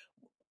 Like,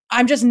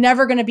 I'm just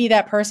never going to be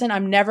that person.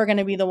 I'm never going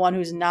to be the one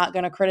who's not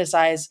going to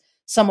criticize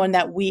someone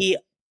that we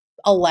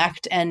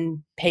elect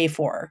and pay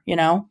for,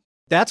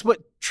 That's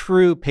what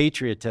true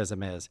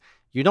patriotism is.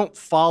 You don't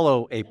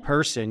follow a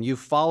person, you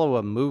follow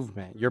a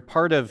movement. You're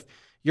part of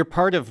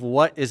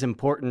what is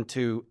important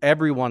to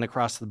everyone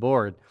across the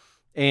board.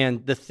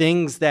 And the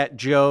things that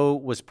Joe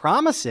was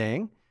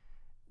promising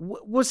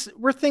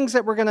were things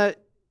that were going to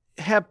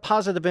have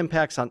positive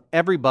impacts on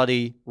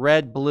everybody,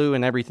 red, blue,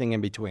 and everything in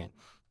between.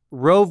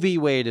 Roe v.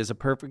 Wade is a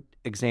perfect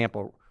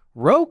example.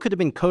 Roe could have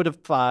been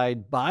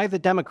codified by the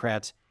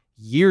Democrats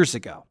years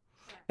ago.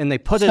 And they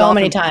put it off. So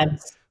many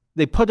times.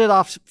 they put it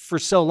off for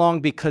so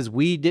long because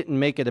we didn't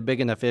make it a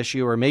big enough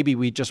issue, or maybe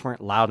we just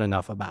weren't loud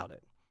enough about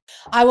it.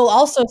 I will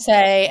also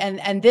say,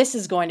 and this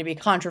is going to be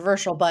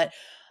controversial, but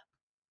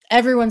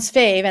everyone's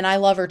fave, and I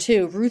love her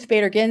too, Ruth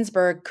Bader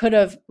Ginsburg could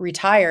have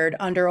retired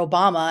under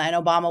Obama, and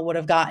Obama would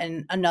have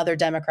gotten another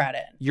Democrat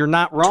in. You're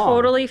not wrong.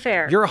 Totally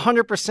fair. You're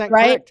 100%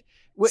 Right? correct.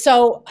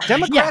 So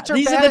Democrats yeah, are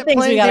these bad are the at things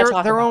we playing got to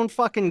talk their about. own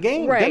fucking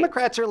game. Right.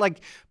 Democrats are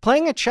like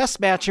playing a chess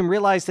match and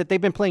realize that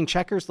they've been playing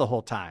checkers the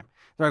whole time.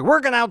 They're like,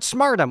 we're going to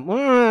outsmart them.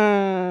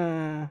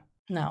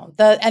 No,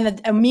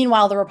 and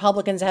meanwhile, the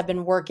Republicans have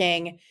been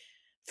working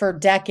for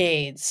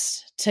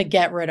decades to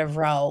get rid of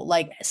Roe.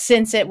 Like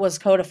since it was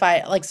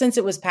codified, like since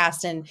it was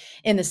passed in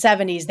the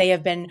 70s, they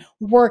have been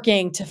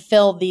working to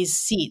fill these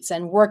seats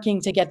and working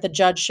to get the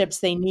judgeships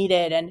they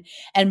needed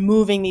and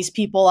moving these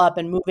people up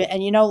and move it.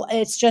 And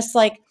it's just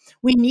like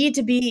we need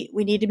to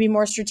be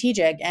more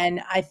strategic.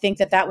 And I think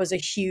that was a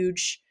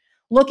huge.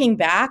 Looking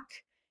back,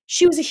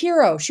 she was a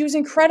hero. She was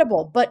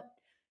incredible, but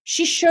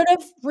she should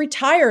have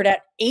retired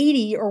at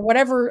 80 or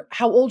whatever,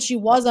 how old she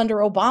was under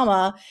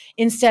Obama,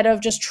 instead of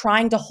just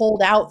trying to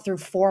hold out through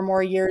 4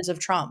 more years of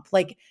Trump.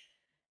 Like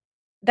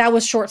that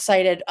was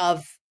short-sighted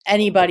of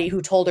anybody who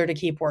told her to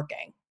keep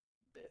working.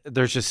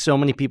 There's just so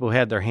many people who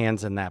had their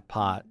hands in that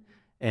pot.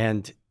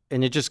 And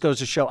it just goes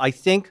to show, I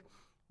think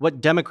what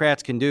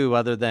Democrats can do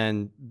other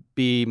than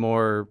be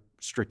more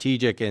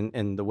strategic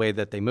in the way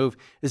that they move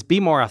is be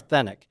more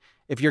authentic.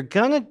 If you're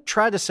going to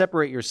try to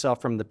separate yourself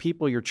from the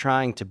people you're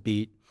trying to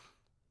beat,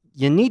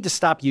 you need to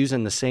stop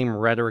using the same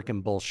rhetoric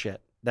and bullshit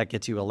that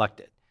gets you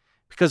elected,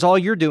 because all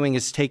you're doing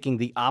is taking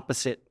the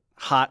opposite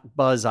hot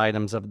buzz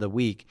items of the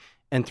week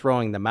and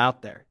throwing them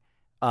out there.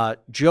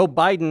 Joe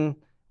Biden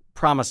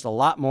promised a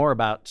lot more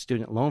about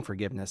student loan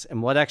forgiveness,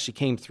 and what actually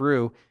came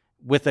through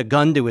with a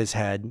gun to his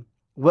head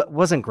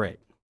wasn't great.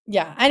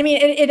 Yeah. I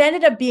mean, it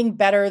ended up being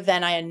better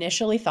than I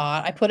initially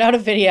thought. I put out a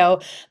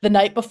video the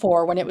night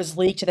before when it was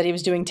leaked that he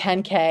was doing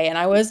 10K, and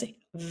I was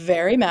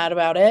very mad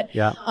about it.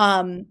 Yeah.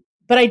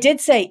 But I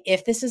did say,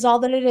 if this is all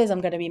that it is,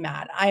 I'm going to be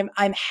mad.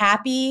 I'm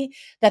happy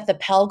that the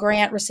Pell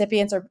Grant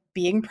recipients are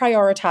being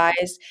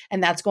prioritized,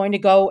 and that's going to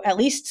go at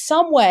least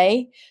some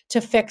way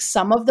to fix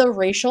some of the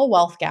racial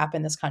wealth gap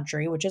in this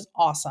country, which is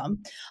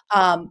awesome.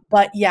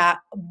 But yeah,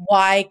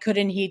 why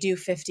couldn't he do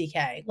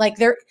 50K? Like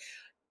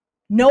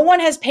no one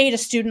has paid a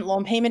student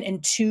loan payment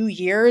in 2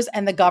 years,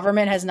 and the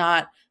government has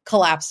not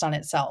collapsed on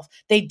itself.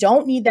 They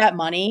don't need that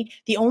money.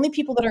 The only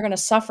people that are going to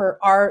suffer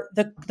are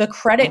the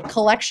credit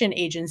collection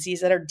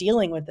agencies that are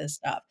dealing with this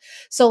stuff.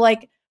 So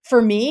like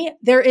for me,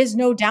 there is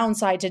no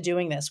downside to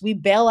doing this. We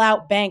bail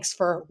out banks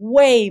for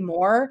way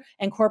more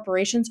and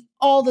corporations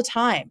all the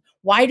time.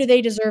 Why do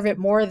they deserve it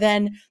more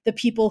than the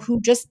people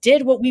who just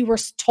did what we were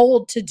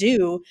told to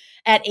do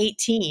at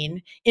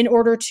 18 in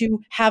order to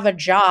have a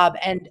job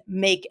and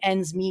make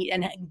ends meet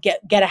and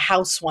get a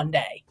house one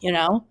day,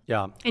 Yeah.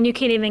 And you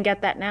can't even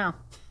get that now.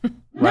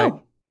 Right.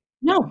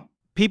 No.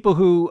 People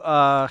who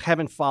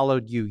haven't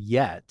followed you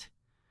yet,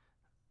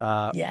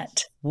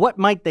 what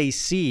might they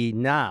see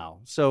now?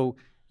 So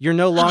you're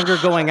no longer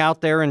going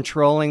out there and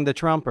trolling the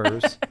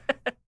Trumpers.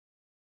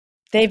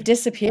 They've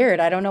disappeared.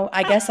 I don't know.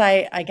 I guess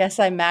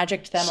I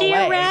magicked them She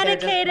away.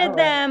 eradicated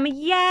them.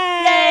 Yay!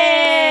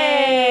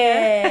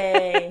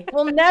 Yay!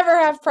 We'll never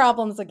have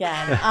problems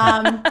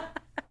again.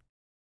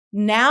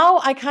 Now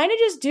I kind of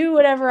just do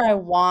whatever I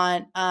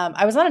want.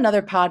 I was on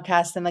another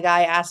podcast and the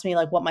guy asked me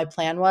like what my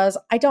plan was.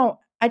 I don't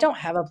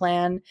have a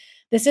plan.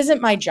 This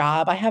isn't my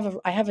job. I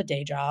have a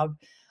day job.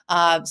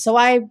 So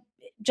I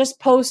just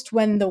post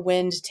when the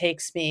wind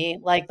takes me.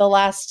 Like the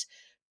last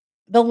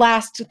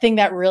thing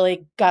that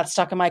really got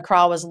stuck in my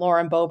craw was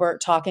Lauren Boebert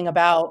talking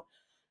about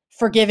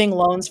forgiving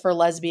loans for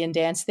lesbian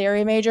dance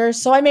theory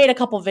majors. So I made a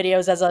couple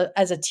videos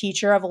as a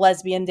teacher of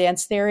lesbian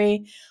dance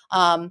theory.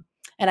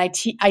 And I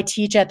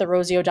teach at the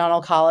Rosie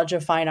O'Donnell College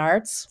of Fine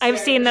Arts. I've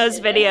seen those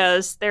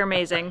videos. They're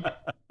amazing.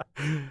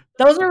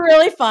 Those were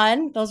really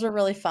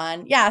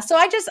fun. Yeah.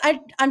 So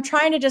I'm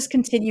trying to just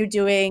continue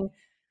doing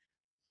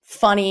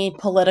funny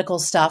political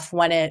stuff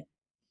when it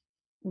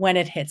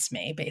hits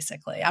me,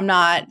 basically. I'm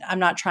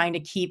not trying to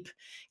keep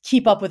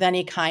up with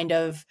any kind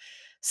of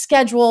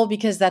schedule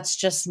because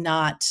that's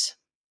not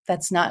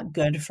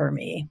good for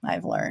me,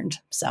 I've learned.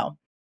 So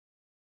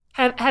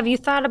Have you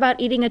thought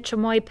about eating a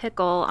chamoy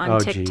pickle on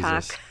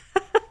TikTok? Jesus.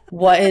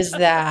 What is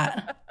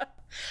that?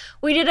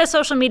 We did a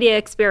social media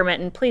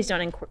experiment, and please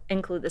don't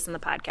include this in the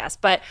podcast.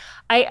 But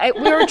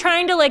we were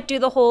trying to like do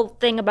the whole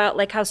thing about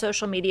like how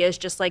social media is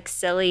just like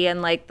silly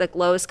and like the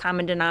lowest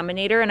common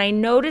denominator. And I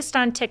noticed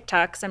on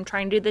TikTok, because I'm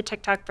trying to do the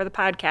TikTok for the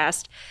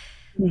podcast,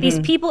 these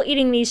people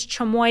eating these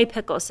chamoy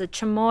pickles. So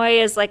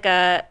chamoy is like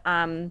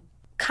a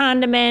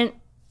condiment.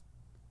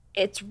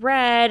 It's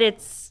red.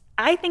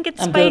 I think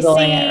it's I'm spicy.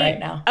 Googling it right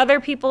now. Other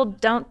people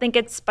don't think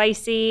it's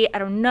spicy. I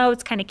don't know.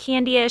 It's kind of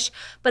candy-ish.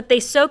 But they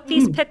soak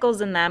these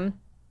pickles in them.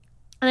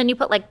 And then you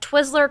put like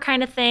Twizzler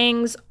kind of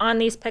things on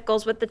these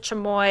pickles with the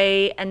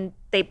chamoy. And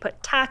they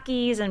put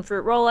Takis and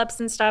fruit roll-ups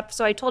and stuff.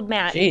 So I told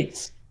Matt,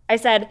 Jeez. I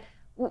said,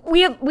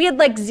 we had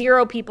like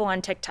 0 people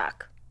on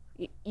TikTok.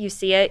 You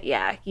see it?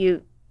 Yeah,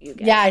 you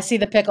get Yeah, I see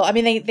the pickle. I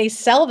mean, they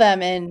sell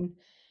them in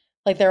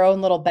like their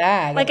own little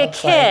bag. like it a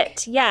looks kit.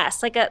 like.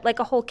 Yes, like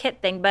a whole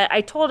kit thing. But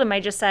I told him, I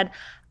just said,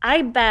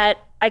 I bet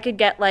I could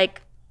get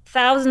like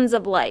thousands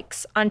of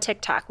likes on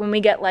TikTok when we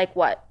get like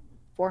what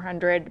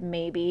 400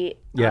 maybe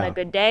on a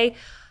good day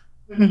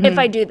if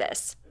I do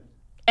this.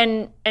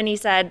 And he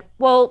said,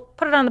 well,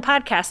 put it on the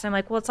podcast. And I'm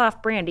like, well, it's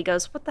off brand. He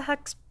goes, what the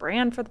heck's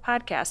brand for the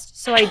podcast?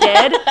 So I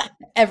did.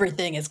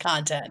 Everything is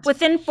content.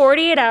 Within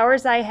 48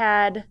 hours, I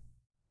had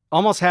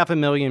Almost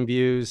 500,000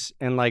 views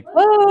and like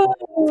Whoa.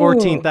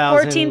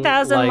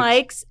 14,000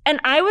 likes. And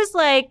I was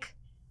like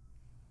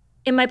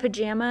in my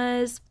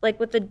pajamas, like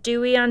with the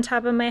dewy on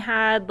top of my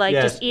head, like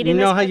Yes. just eating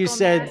You know this how you pickle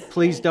said, mess.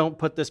 please don't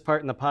put this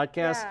part in the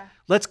podcast? Yeah.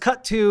 Let's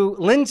cut to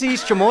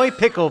Lindsay's chamoy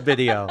pickle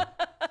video.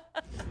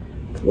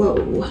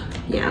 Whoa,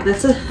 yeah,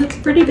 that's a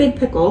pretty big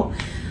pickle.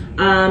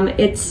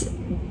 It's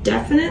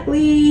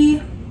definitely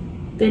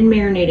been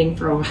marinating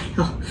for a while.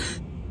 All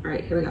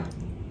right, here we go.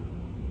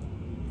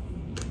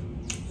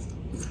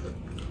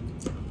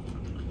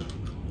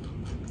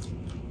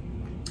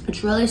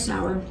 It's really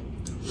sour,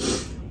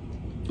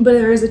 but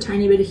there is a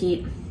tiny bit of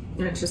heat,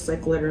 and it's just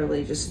like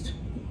literally just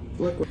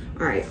liquid.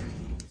 All right.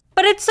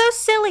 But it's so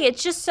silly.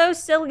 It's just so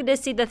silly to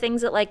see the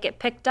things that like get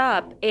picked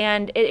up.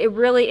 And it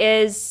really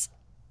is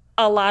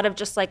a lot of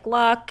just like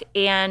luck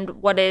and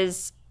what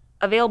is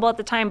available at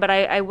the time. But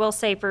I will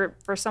say for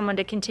someone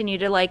to continue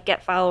to like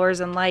get followers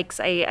and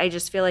likes, I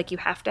just feel like you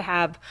have to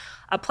have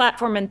a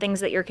platform and things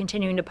that you're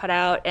continuing to put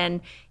out.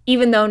 And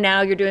even though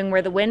now you're doing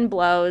Where the Wind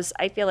Blows,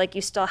 I feel like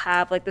you still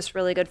have like this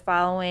really good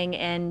following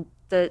and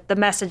the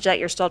message that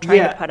you're still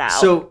trying to put out.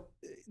 So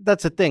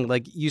that's the thing.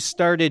 Like you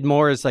started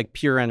more as like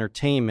pure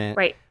entertainment.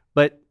 Right.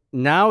 But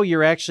now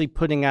you're actually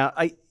putting out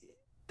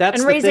that's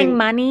And the raising thing.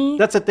 money.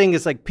 That's the thing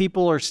is like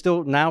people are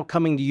still now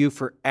coming to you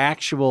for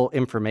actual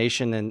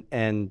information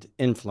and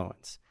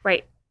influence.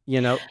 Right. You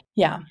know?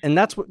 Yeah. And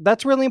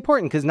that's really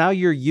important because now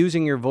you're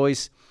using your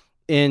voice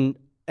in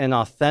an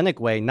authentic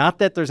way. Not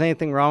that there's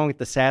anything wrong with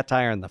the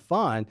satire and the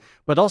fun,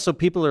 but also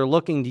people are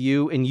looking to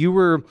you, and you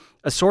were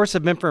a source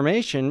of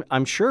information,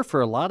 I'm sure,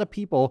 for a lot of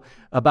people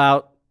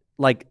about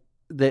like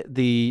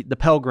the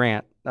Pell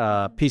Grant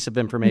piece of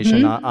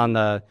information on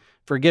the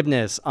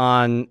forgiveness,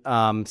 on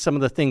some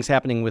of the things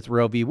happening with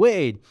Roe v.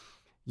 Wade.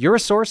 You're a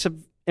source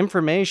of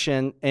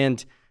information,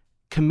 and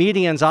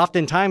comedians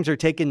oftentimes are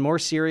taken more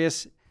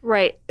serious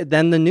Right.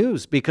 than the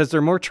news because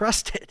they're more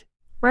trusted.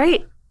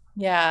 Right.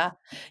 Yeah.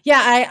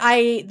 Yeah.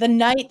 I the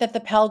night that the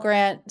Pell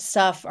Grant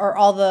stuff or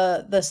all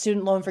the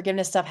student loan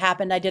forgiveness stuff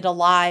happened, I did a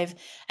live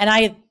and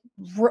I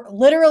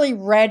literally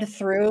read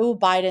through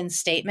Biden's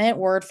statement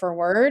word for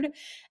word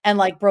and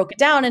like broke it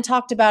down and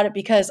talked about it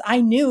because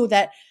I knew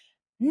that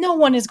no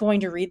one is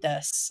going to read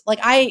this. Like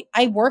I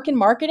work in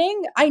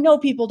marketing. I know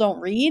people don't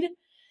read.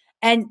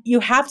 And you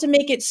have to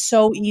make it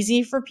so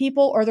easy for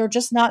people or they're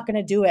just not going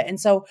to do it. And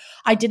so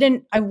I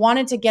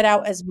wanted to get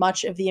out as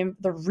much of the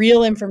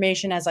real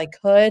information as I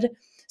could.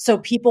 So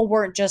people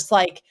weren't just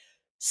like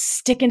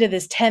sticking to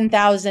this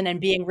 10,000 and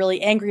being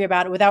really angry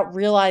about it without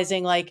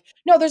realizing like,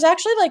 no, there's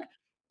actually like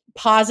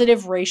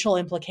positive racial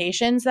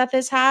implications that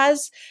this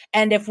has.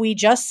 And if we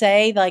just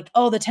say like,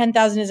 oh, the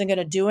 10,000 isn't going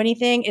to do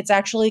anything, it's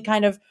actually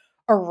kind of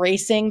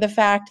erasing the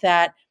fact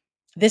that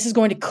this is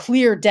going to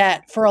clear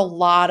debt for a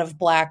lot of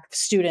Black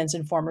students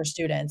and former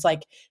students,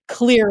 like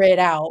clear it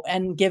out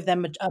and give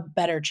them a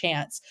better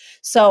chance.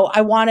 So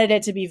I wanted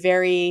it to be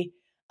very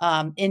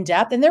in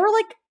depth. And there were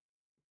like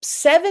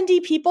 70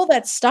 people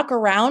that stuck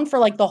around for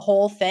like the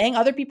whole thing.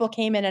 Other people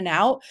came in and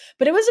out,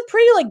 but it was a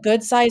pretty like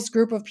good sized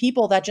group of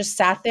people that just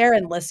sat there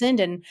and listened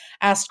and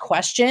asked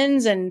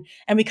questions. And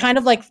we kind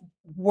of like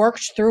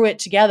worked through it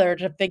together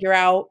to figure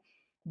out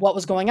what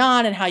was going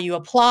on and how you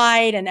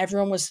applied, and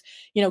everyone was,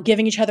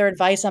 giving each other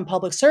advice on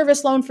public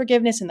service loan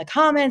forgiveness in the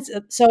comments.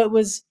 So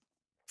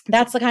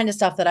that's the kind of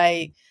stuff that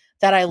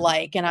I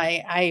like. And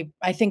I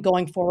think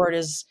going forward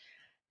is,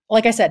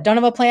 like I said, don't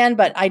have a plan,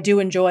 but I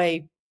do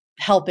enjoy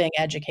helping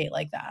educate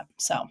like that.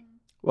 So,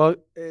 well,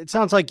 it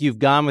sounds like you've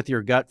gone with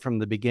your gut from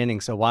the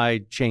beginning. So why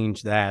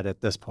change that at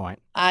this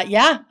point?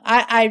 Yeah,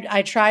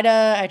 I try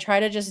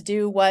to just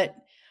do what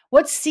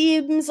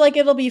seems like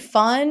it'll be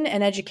fun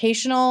and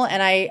educational.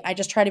 And I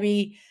just try to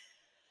be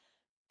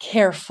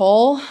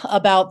careful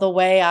about the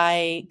way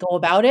I go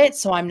about it.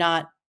 So I'm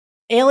not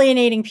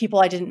alienating people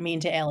I didn't mean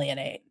to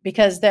alienate,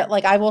 because that,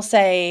 like, I will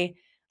say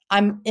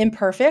I'm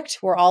imperfect.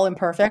 We're all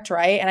imperfect.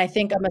 Right. And I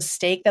think a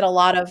mistake that a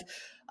lot of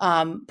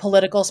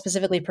political,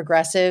 specifically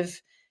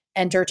progressive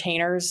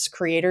entertainers,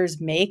 creators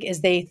make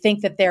is they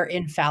think that they're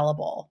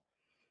infallible.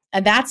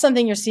 And that's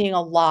something you're seeing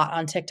a lot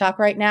on TikTok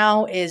right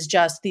now, is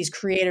just these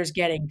creators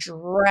getting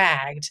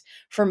dragged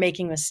for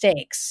making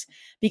mistakes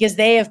because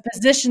they have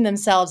positioned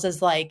themselves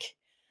as like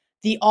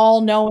the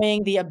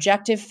all-knowing, the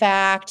objective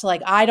fact.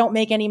 Like, I don't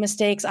make any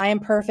mistakes. I am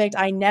perfect.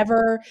 I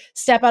never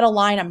step out of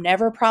line. I'm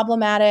never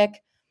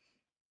problematic.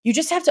 You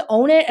just have to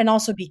own it and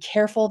also be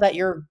careful that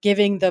you're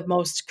giving the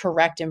most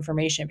correct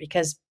information,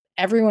 because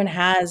everyone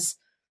has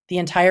the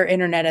entire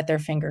internet at their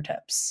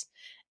fingertips.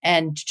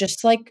 And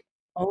just like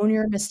own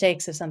your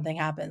mistakes if something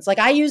happens. Like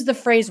I used the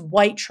phrase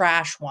white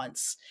trash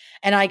once,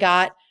 and I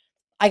got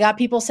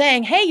people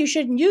saying, "Hey, you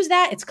shouldn't use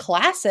that. It's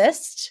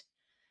classist."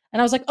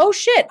 And I was like, "Oh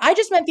shit, I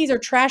just meant these are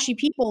trashy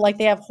people, like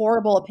they have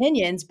horrible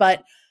opinions."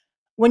 But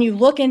when you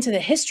look into the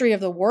history of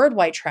the word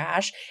white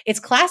trash, it's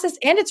classist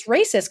and it's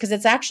racist because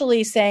it's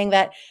actually saying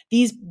that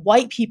these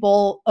white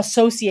people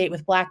associate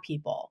with black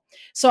people.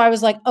 So I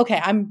was like, okay,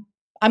 I'm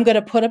going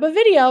to put up a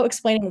video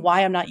explaining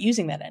why I'm not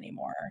using that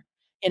anymore,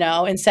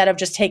 instead of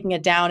just taking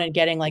it down and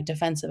getting like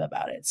defensive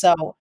about it.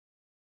 So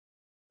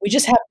we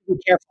just have to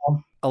be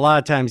careful. A lot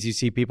of times you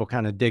see people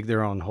kind of dig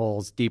their own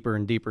holes deeper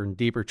and deeper and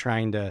deeper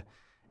trying to,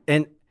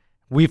 and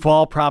we've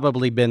all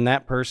probably been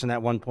that person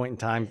at one point in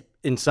time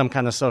in some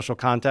kind of social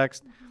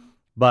context,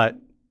 but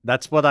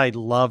that's what I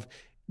love.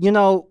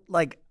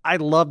 I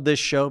love this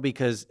show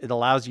because it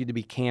allows you to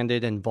be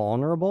candid and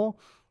vulnerable.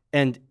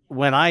 And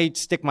when I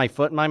stick my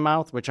foot in my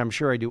mouth, which I'm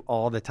sure I do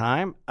all the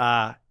time,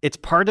 it's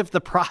part of the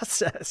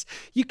process.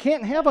 You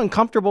can't have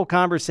uncomfortable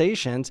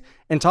conversations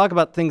and talk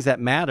about things that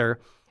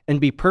matter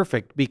and be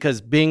perfect, because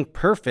being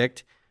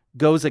perfect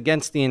goes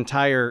against the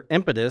entire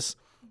impetus,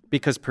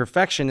 because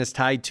perfection is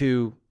tied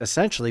to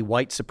essentially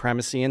white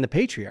supremacy and the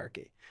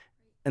patriarchy.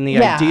 And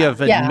the idea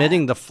of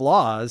admitting the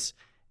flaws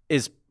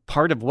is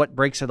part of what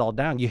breaks it all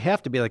down. You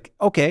have to be like,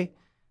 okay,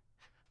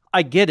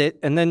 I get it.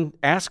 And then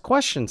ask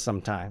questions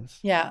sometimes.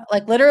 Yeah.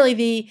 Like literally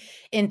the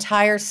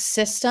entire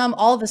system,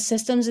 all the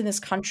systems in this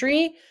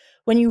country,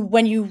 when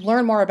you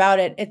learn more about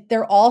it,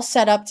 they're all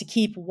set up to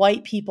keep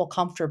white people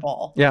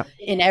comfortable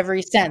in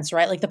every sense,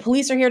 right? Like the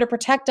police are here to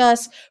protect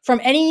us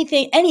from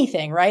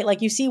anything, right?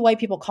 Like you see white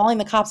people calling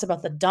the cops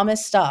about the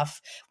dumbest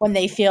stuff when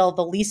they feel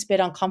the least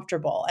bit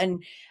uncomfortable.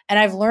 And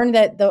I've learned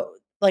that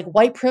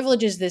white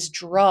privilege is this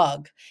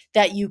drug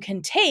that you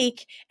can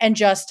take and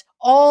just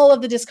all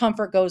of the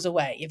discomfort goes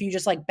away. If you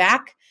just like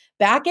back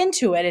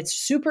into it, it's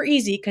super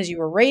easy because you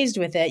were raised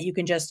with it. You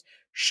can just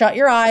shut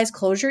your eyes,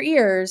 close your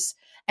ears,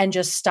 and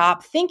just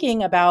stop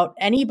thinking about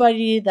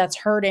anybody that's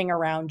hurting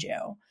around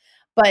you.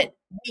 But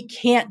we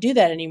can't do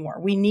that anymore.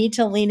 We need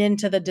to lean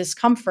into the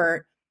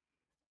discomfort,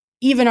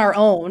 even our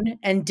own,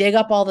 and dig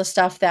up all the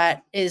stuff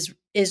that is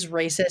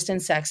racist and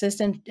sexist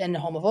and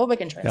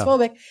homophobic and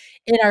transphobic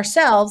in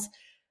ourselves.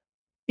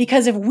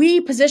 Because if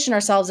we position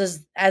ourselves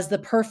as the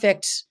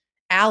perfect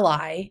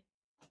ally,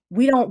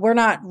 we're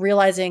not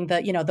realizing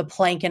that, the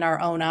plank in our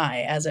own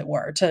eye, as it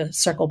were, to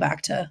circle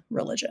back to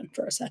religion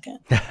for a second.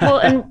 Well,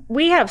 and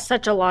we have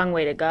such a long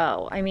way to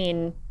go. I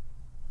mean,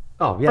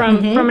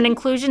 from an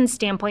inclusion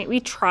standpoint, we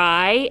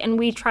try.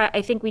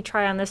 I think we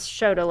try on this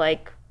show to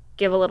like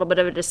give a little bit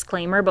of a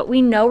disclaimer, but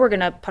we know we're going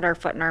to put our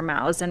foot in our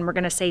mouths and we're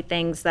going to say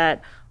things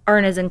that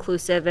aren't as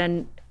inclusive.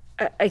 And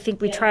I think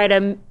we try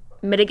to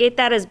mitigate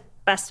that as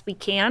best we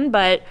can.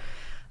 But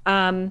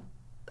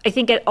I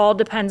think it all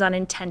depends on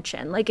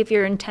intention. Like if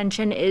your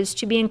intention is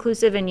to be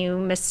inclusive and you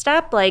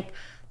misstep, like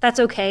that's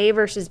okay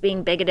versus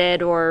being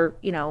bigoted or,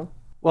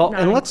 Well,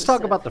 and let's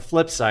talk about the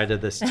flip side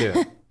of this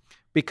too.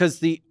 Because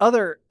the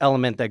other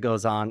element that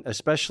goes on,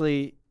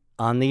 especially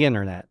on the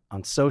internet,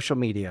 on social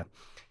media,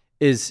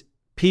 is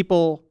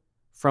people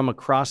from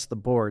across the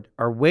board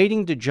are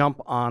waiting to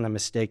jump on a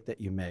mistake that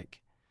you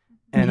make.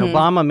 And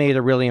Obama made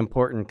a really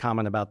important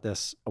comment about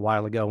this a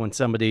while ago when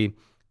somebody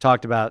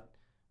talked about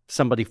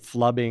somebody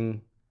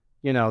flubbing.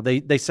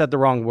 They said the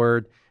wrong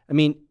word. I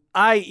mean,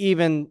 I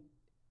even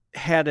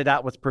had it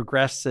out with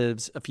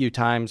progressives a few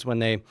times when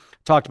they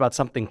talked about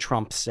something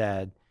Trump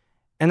said.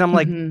 And I'm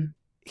like,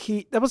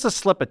 that was a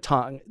slip of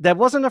tongue. That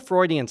wasn't a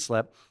Freudian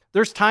slip.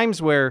 There's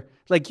times where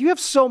like you have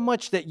so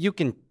much that you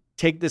can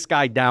take this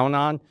guy down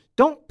on.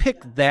 Don't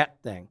pick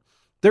that thing.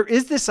 There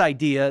is this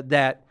idea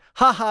that,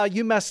 haha,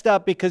 you messed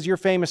up because you're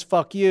famous,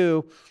 fuck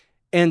you.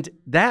 And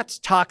that's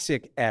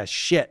toxic as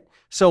shit.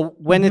 So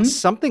when it's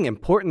something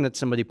important that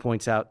somebody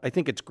points out, I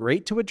think it's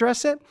great to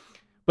address it.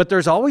 But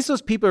there's always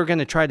those people who are going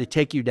to try to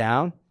take you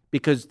down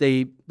because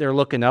they're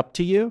looking up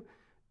to you.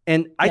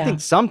 And I think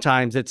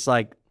sometimes it's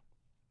like,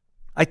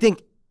 I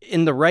think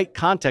in the right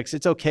context,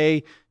 it's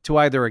okay to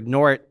either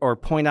ignore it or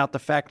point out the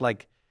fact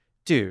like,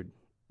 dude,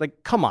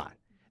 like, come on.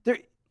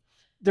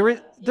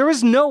 There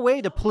is no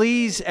way to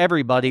please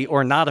everybody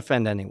or not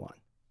offend anyone.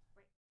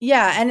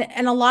 Yeah.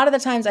 And a lot of the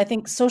times I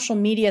think social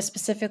media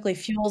specifically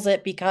fuels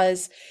it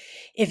because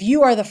if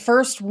you are the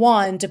first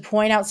one to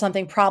point out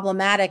something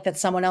problematic that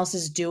someone else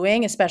is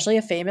doing, especially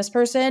a famous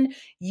person,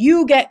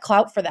 you get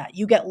clout for that.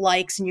 You get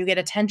likes and you get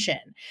attention.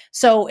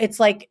 So it's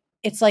like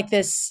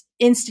this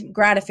instant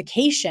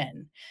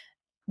gratification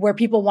where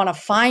people want to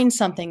find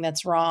something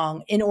that's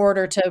wrong in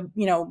order to,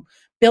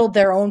 build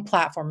their own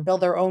platform, build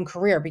their own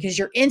career, because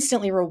you're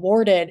instantly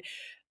rewarded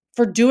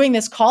for doing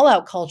this call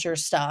out culture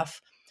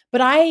stuff.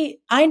 But I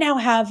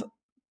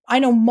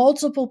know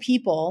multiple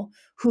people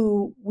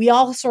who we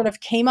all sort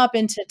of came up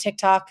into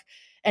TikTok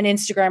and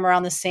Instagram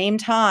around the same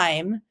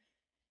time.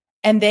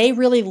 And they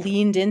really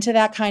leaned into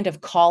that kind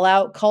of call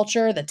out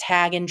culture, the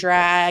tag and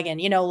drag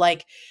and,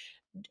 like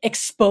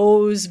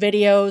expose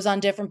videos on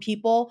different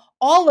people.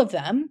 All of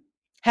them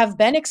have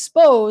been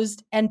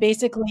exposed and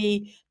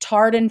basically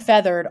tarred and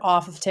feathered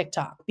off of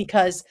TikTok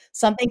because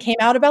something came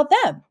out about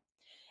them.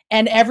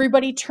 And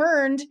everybody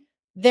turned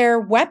their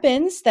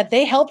weapons that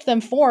they helped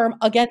them form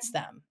against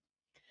them.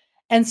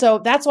 And so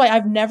that's why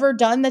I've never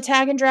done the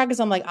tag and drag, because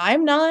I'm like, I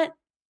am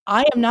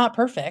not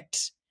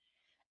perfect.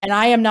 And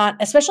I am not,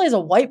 especially as a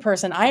white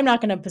person, I am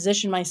not going to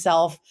position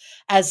myself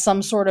as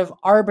some sort of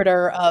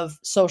arbiter of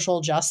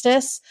social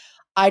justice.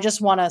 I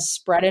just want to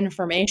spread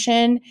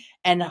information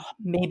and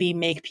maybe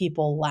make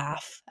people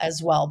laugh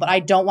as well. But I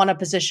don't want to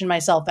position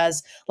myself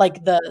as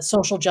like the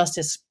social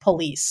justice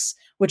police,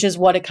 which is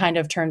what it kind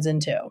of turns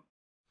into.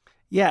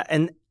 Yeah.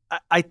 And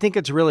I think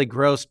it's really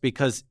gross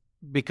because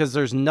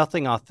there's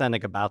nothing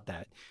authentic about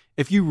that.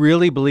 If you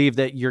really believe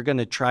that you're going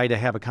to try to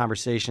have a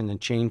conversation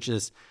and change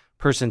this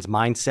person's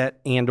mindset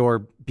and or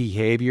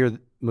behavior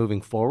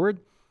moving forward,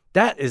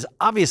 that is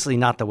obviously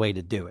not the way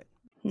to do it.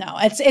 No,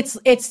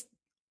 it's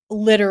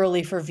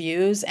literally for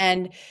views,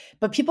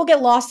 but people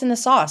get lost in the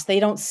sauce. They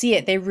don't see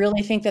it. They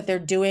really think that they're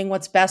doing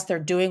what's best. They're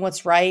doing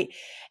what's right.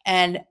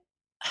 And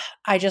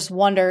I just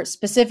wonder,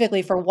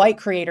 specifically for white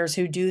creators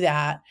who do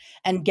that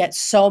and get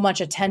so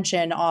much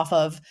attention off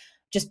of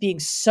just being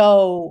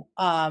so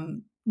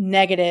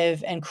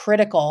negative and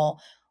critical,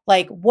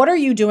 like, what are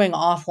you doing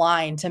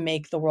offline to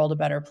make the world a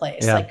better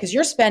place? Yeah. Like, because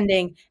you're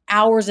spending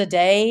hours a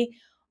day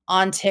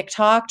on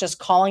TikTok, just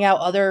calling out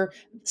other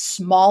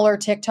smaller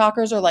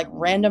TikTokers or like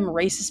random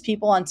racist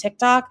people on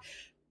TikTok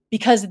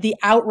because the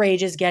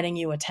outrage is getting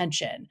you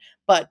attention.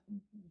 But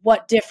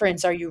what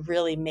difference are you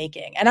really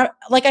making? And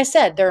like I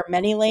said, there are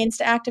many lanes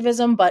to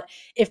activism, but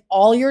if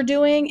all you're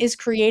doing is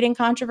creating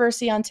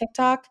controversy on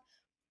TikTok,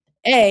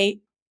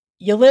 A,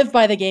 you live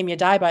by the game, you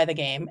die by the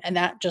game, and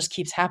that just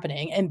keeps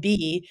happening. And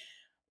B,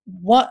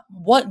 what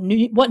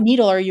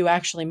needle are you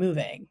actually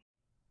moving?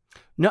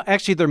 No,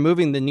 actually, they're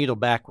moving the needle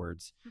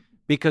backwards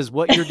because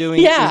what you're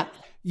doing, yeah,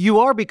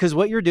 because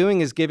what you're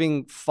doing is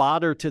giving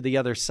fodder to the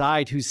other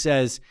side who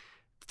says,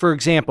 for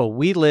example,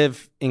 we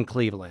live in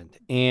Cleveland,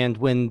 and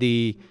when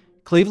the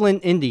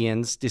Cleveland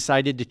Indians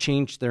decided to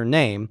change their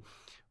name,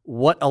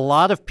 what a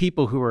lot of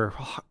people who are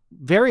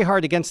very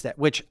hard against that,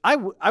 which I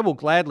will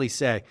gladly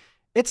say,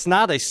 it's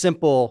not a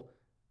simple,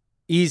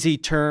 easy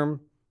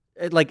term.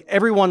 Like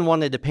everyone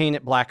wanted to paint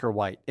it black or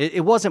white.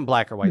 It wasn't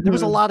black or white. There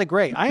was a lot of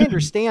gray. I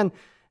understand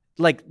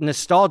like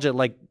nostalgia,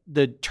 like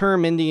the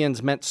term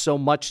Indians meant so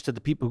much to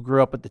the people who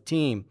grew up with the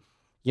team.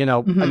 You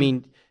know, I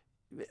mean,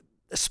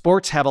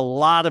 sports have a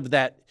lot of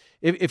that.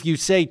 If you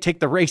say take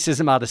the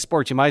racism out of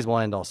sports, you might as well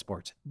end all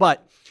sports.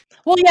 But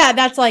well, yeah,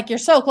 that's like, you're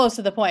so close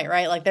to the point,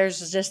 right? Like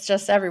there's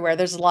just everywhere.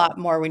 There's a lot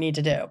more we need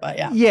to do, but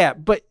yeah. Yeah,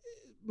 but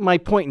my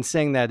point in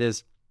saying that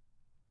is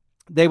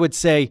they would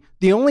say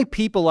the only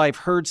people I've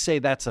heard say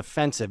that's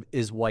offensive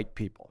is white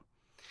people,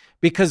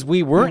 because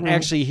we weren't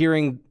actually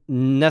hearing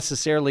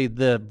necessarily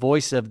the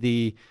voice of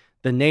the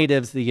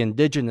natives, the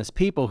indigenous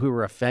people who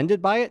were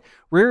offended by it.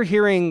 We're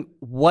hearing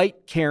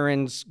white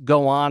Karens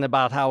go on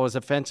about how it was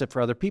offensive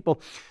for other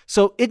people.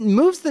 So it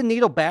moves the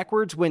needle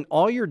backwards when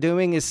all you're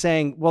doing is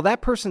saying, well,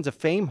 that person's a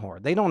fame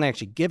whore. They don't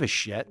actually give a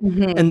shit.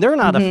 And they're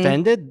not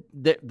offended.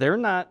 They're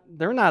not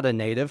a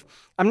native.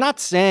 I'm not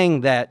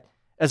saying that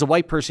as a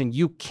white person,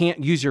 you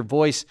can't use your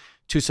voice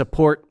to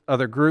support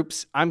other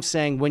groups. I'm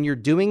saying when you're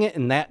doing it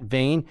in that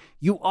vein,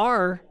 you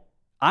are,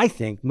 I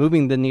think,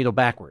 moving the needle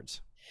backwards.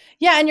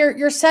 Yeah, and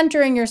you're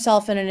centering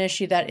yourself in an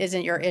issue that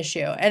isn't your issue.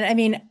 And I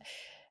mean,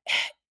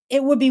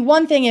 it would be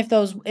one thing if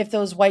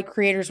those white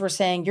creators were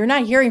saying, you're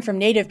not hearing from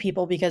Native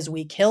people because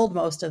we killed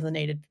most of the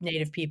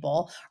Native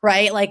people,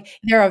 right? Like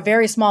they're a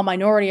very small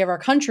minority of our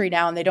country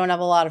now, and they don't have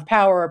a lot of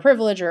power or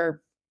privilege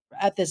or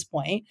at this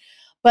point.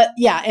 But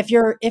yeah, if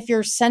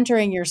you're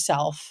centering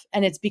yourself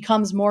and it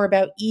becomes more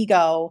about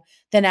ego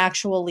than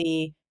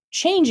actually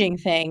changing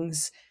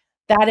things,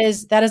 that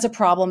is a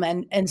problem.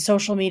 And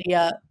social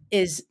media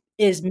is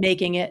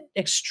making it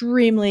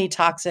extremely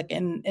toxic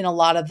in a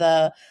lot of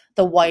the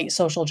white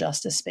social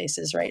justice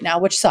spaces right now,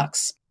 which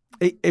sucks.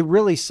 It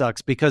really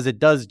sucks because it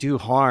does do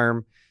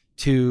harm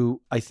to,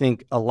 I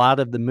think, a lot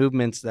of the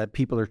movements that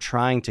people are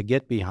trying to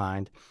get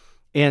behind.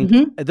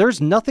 And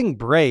there's nothing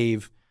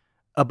brave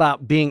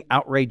about being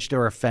outraged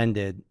or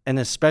offended, and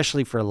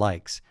especially for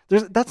likes.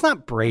 That's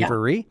not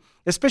bravery,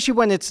 especially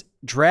when it's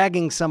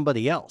dragging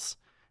somebody else,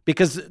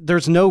 because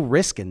there's no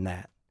risk in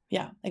that.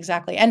 Yeah,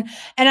 exactly. And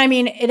I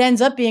mean, it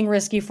ends up being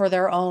risky for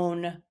their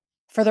own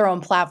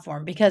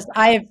platform, because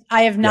I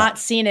have not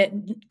seen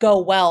it go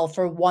well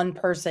for one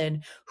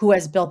person who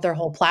has built their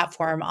whole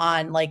platform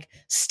on like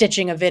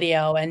stitching a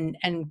video and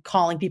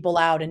calling people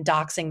out and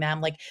doxing them.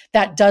 Like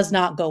that does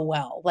not go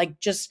well. Like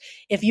just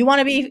if you want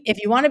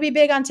to be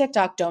big on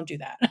TikTok, don't do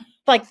that.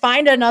 Like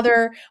find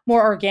another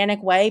more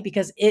organic way,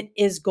 because it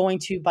is going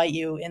to bite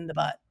you in the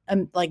butt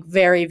like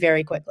very,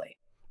 very quickly.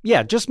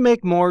 Yeah, just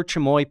make more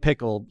chamoy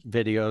pickle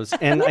videos,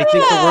 and I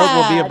think the world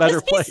will be a better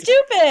place.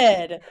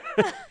 Stupid.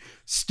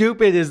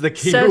 Stupid is the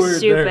key so word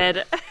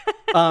stupid.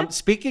 there.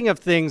 Speaking of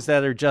things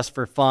that are just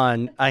for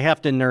fun, I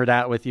have to nerd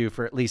out with you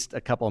for at least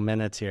a couple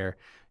minutes here.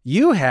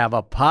 You have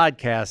a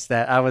podcast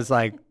that I was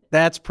like,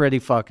 That's pretty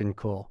fucking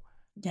cool.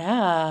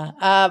 Yeah.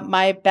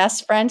 My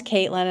best friend,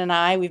 Caitlin, and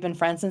I, we've been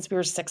friends since we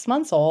were 6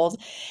 months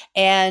old.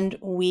 And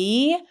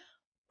we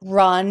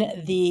run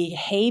the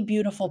Hey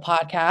Beautiful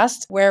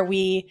podcast where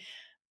we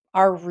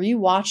are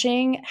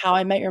rewatching How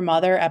I Met Your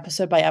Mother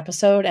episode by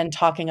episode and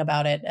talking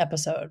about it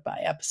episode by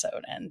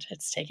episode. And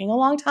it's taking a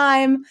long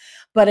time,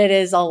 but it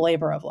is a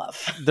labor of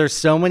love. There's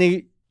so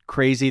many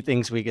crazy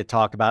things we could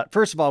talk about.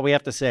 First of all, we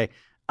have to say,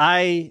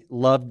 I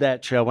loved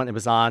that show when it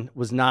was on.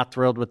 Was not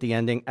thrilled with the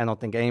ending. I don't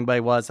think anybody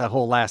was that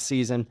whole last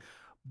season.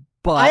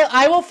 But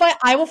I will fight.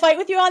 I will fight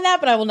with you on that,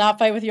 but I will not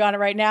fight with you on it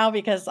right now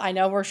because I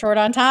know we're short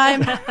on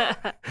time.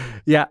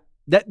 Yeah,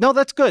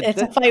 that's good.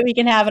 It's a fight we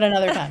can have at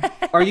another time.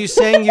 Are you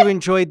saying you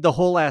enjoyed the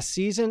whole last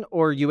season,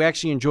 or you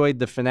actually enjoyed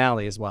the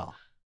finale as well?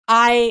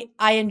 I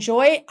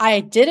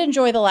did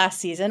enjoy the last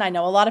season. I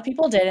know a lot of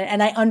people didn't,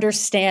 and I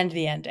understand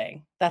the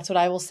ending. That's what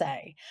I will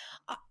say.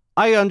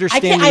 I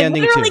understand the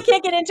ending too. I literally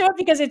can't get into it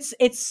because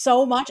it's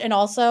so much, and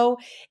also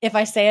if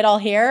I say it all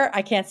here,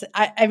 I can't.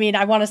 I mean,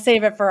 I want to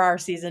save it for our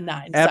season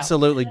 9.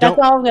 Absolutely, so that's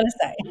all I'm going to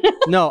say.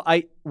 No,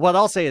 what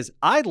I'll say is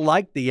I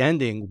liked the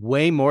ending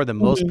way more than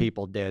most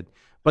people did,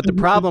 but the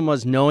problem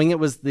was knowing it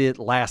was the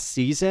last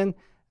season.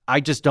 I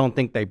just don't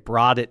think they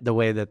brought it the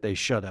way that they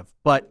should have.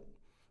 But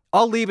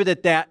I'll leave it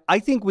at that. I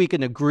think we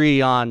can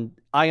agree on.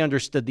 I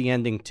understood the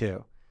ending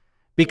too,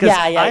 because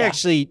I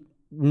actually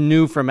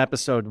knew from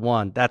episode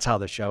 1 that's how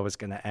the show was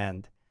going to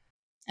end.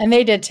 And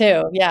they did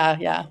too.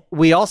 Yeah.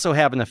 We also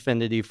have an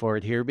affinity for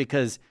it here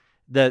because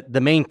the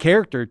main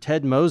character,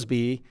 Ted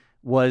Mosby,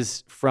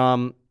 was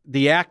from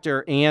the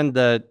actor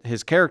and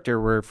his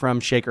character were from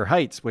Shaker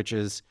Heights, which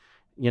is,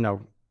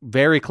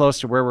 very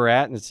close to where we're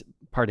at. And it's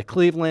part of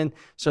Cleveland.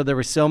 So there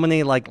were so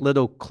many like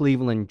little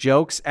Cleveland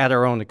jokes at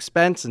our own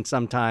expense and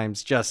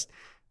sometimes just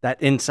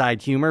that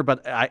inside humor.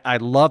 But I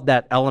love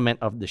that element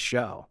of the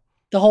show.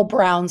 The whole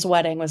Brown's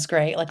wedding was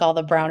great. Like all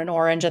the brown and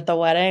orange at the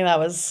wedding. That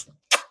was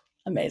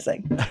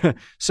amazing.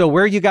 So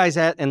where are you guys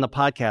at in the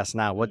podcast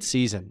now? What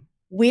season?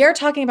 We are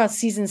talking about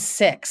season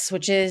 6,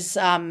 which is,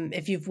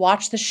 if you've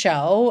watched the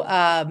show,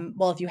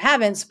 well, if you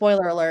haven't,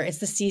 spoiler alert, it's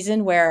the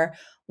season where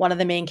one of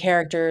the main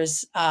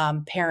characters'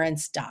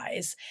 parents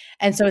dies.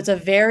 And so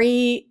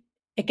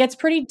it gets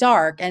pretty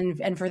dark.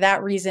 And for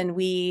that reason,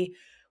 we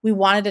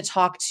wanted to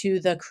talk to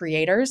the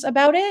creators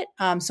about it.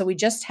 So we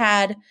just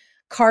had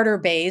Carter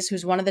Bays,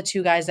 who's one of the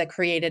 2 guys that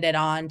created it,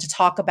 on to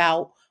talk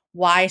about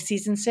why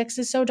season 6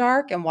 is so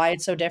dark and why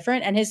it's so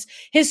different. And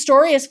his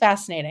story is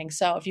fascinating.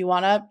 So if you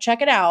want to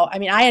check it out, I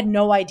mean, I had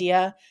no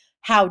idea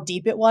how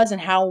deep it was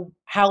and how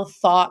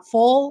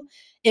thoughtful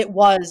it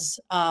was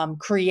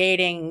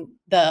creating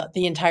the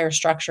entire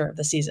structure of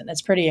the season.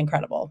 It's pretty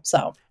incredible.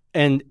 So.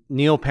 And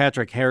Neil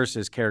Patrick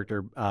Harris's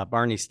character,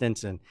 Barney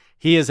Stinson,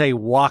 he is a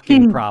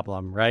walking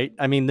problem, right?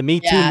 I mean, the Me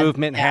Too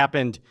movement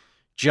happened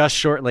just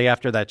shortly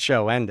after that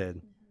show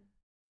ended.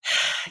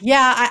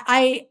 Yeah,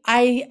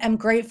 I am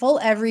grateful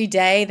every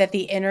day that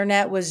the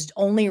internet was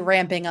only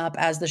ramping up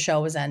as the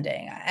show was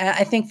ending.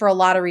 I think for a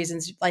lot of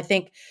reasons. I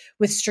think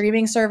with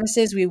streaming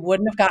services, we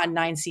wouldn't have gotten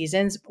 9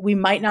 seasons. We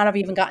might not have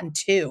even gotten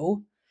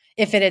 2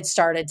 if it had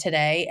started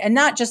today. And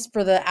not just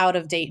for the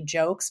out-of-date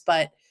jokes,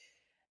 but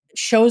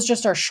shows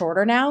just are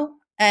shorter now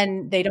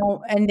and they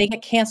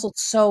get canceled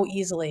so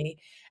easily.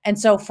 And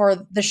so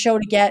for the show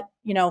to get,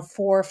 4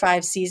 or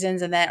 5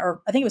 seasons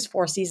or I think it was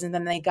 4 seasons,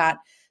 and they got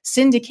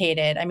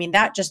syndicated. I mean,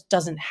 that just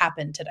doesn't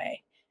happen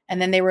today. And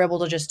then they were able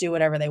to just do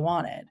whatever they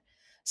wanted.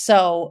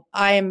 So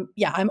I'm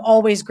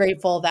always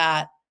grateful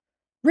that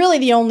really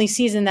the only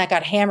season that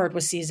got hammered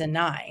was season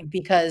 9,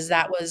 because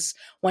that was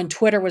when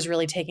Twitter was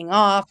really taking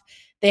off.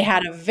 They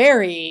had a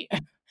very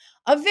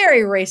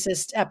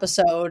racist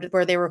episode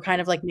where they were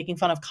kind of like making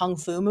fun of Kung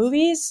Fu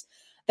movies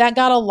that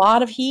got a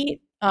lot of heat.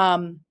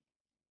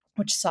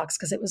 Which sucks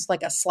because it was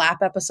like a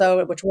slap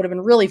episode, which would have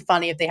been really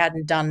funny if they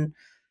hadn't done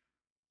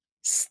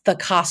the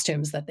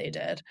costumes that they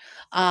did.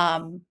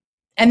 And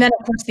then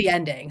of course the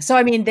ending. So,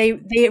 I mean,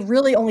 they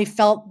really only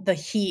felt the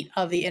heat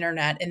of the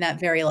internet in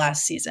that very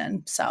last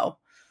season. So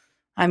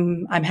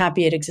I'm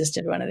happy it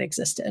existed when it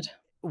existed.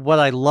 What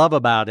I love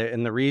about it,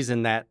 and the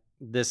reason that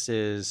this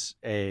is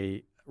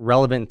a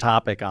relevant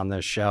topic on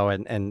this show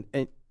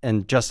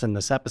and just in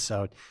this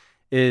episode,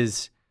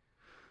 is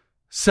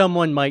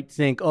someone might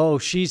think, oh,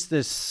 she's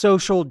this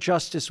social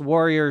justice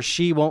warrior.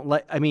 She won't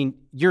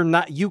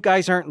you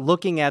guys aren't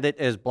looking at it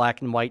as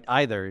black and white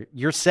either.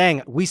 You're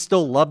saying we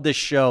still love this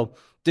show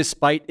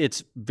despite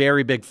its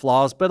very big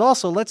flaws, but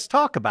also let's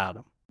talk about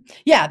them.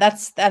 Yeah,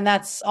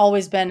 that's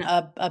always been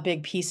a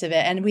big piece of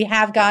it. And we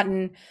have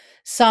gotten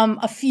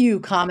a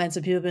few comments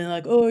of people being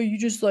like, oh, you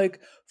just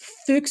like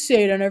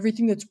fixate on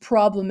everything that's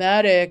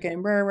problematic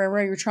and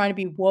you're trying to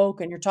be woke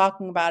and you're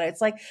talking about it.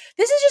 It's like,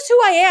 this is just who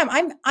I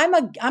am.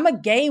 I'm a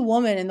gay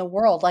woman in the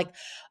world. Like,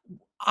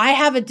 I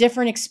have a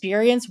different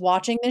experience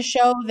watching this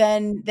show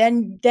than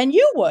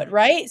you would,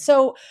 right?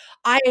 So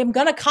I am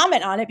going to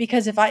comment on it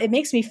because it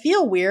makes me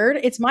feel weird.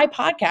 It's my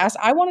podcast.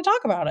 I want to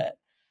talk about it.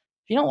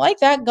 If you don't like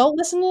that, go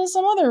listen to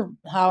some other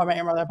How I Met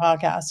Your Mother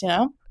podcast,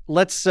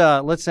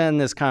 let's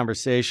end this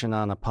conversation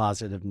on a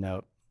positive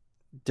note.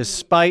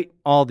 Despite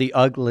all the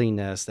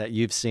ugliness that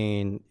you've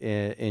seen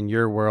in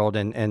your world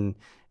and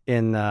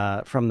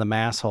from the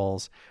mass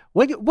holes,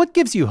 what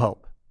gives you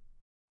hope?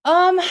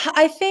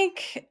 I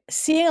think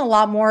seeing a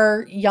lot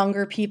more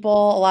younger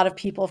people, a lot of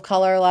people of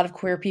color, a lot of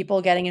queer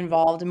people getting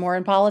involved more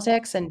in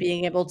politics and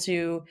being able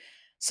to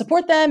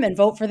support them and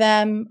vote for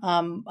them.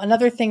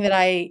 Another thing that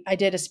I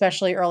did,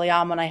 especially early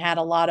on when I had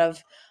a lot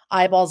of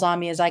eyeballs on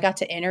me, is I got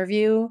to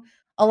interview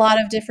a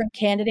lot of different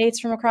candidates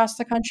from across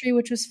the country,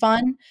 which was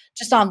fun.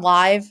 Just on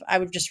live, I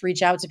would just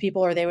reach out to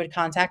people or they would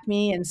contact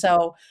me. And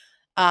so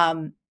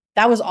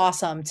that was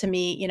awesome to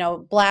me, you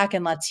know, Black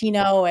and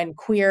Latino and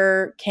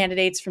queer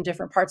candidates from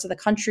different parts of the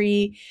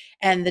country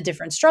and the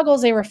different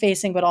struggles they were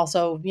facing, but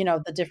also, you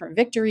know, the different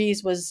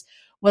victories was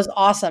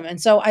awesome. And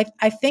so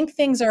I think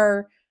things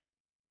are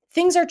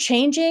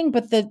changing,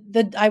 but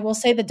I will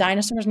say the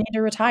dinosaurs need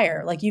to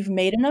retire. Like, you've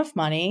made enough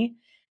money.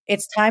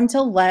 It's time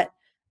to let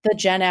the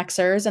Gen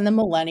Xers and the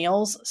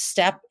millennials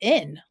step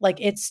in.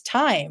 Like, it's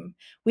time.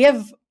 We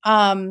have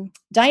Dianne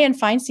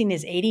Feinstein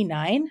is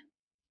 89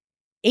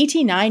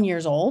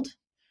 years old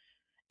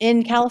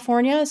in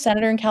California,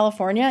 senator in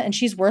California, and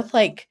she's worth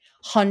like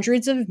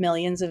hundreds of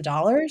millions of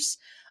dollars.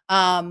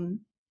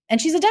 And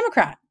she's a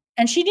Democrat,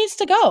 and she needs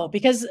to go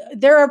because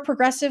there are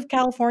progressive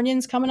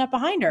Californians coming up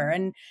behind her.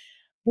 And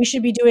we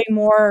should be doing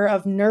more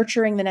of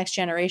nurturing the next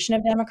generation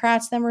of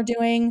Democrats than we're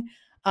doing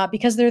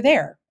because they're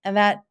there and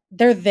they're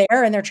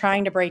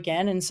trying to break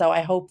in. And so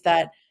I hope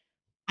that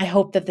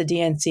the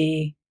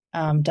DNC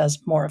does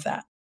more of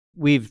that.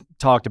 We've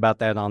talked about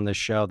that on this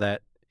show,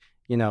 that,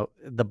 you know,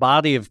 the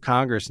body of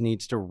Congress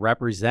needs to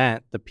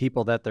represent the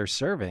people that they're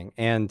serving.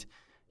 And,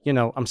 you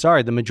know, I'm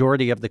sorry, the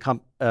majority of the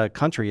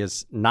country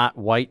is not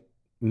white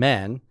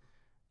men,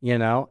 you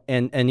know,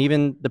 and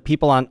even the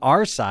people on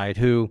our side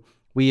who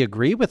we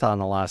agree with on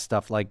a lot of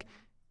stuff, like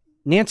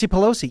Nancy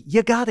Pelosi,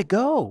 you got to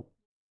go.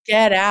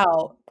 Get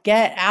out.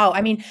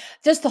 I mean,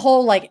 just the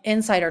whole like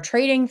insider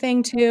trading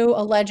thing too,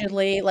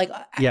 allegedly, like,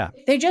 yeah,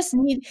 they just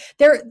need,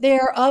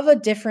 they're of a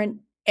different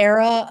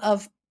era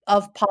of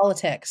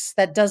politics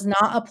that does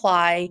not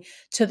apply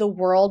to the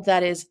world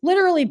that is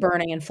literally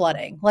burning and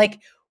flooding. Like,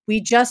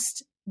 we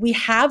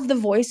have the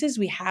voices,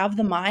 we have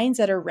the minds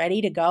that are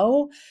ready to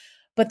go,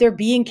 but they're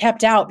being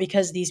kept out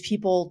because these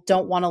people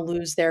don't want to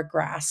lose their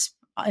grasp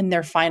in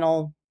their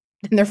final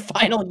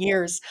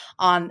years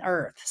on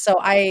Earth. So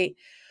I'm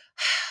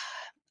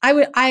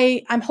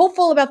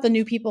hopeful about the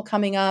new people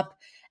coming up,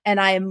 and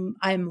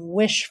I'm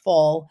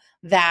wishful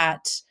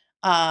that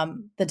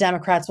the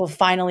Democrats will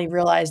finally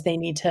realize they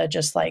need to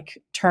just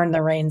like turn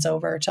the reins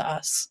over to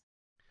us.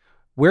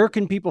 Where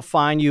can people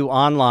find you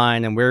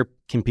online, and where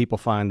can people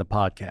find the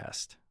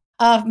podcast?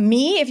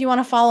 Me, if you want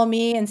to follow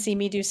me and see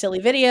me do silly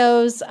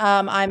videos,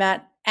 I'm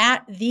at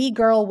the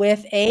girl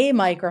with a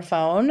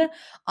microphone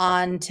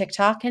on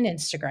TikTok and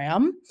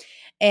Instagram.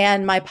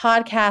 And my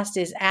podcast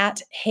is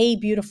at Hey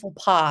Beautiful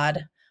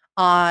Pod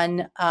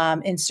on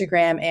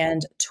Instagram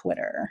and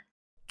Twitter.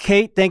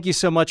 Kate, thank you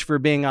so much for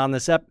being on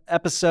this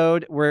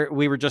episode.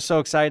 We were just so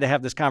excited to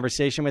have this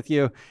conversation with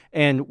you,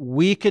 and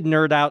we could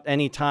nerd out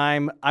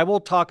anytime. I will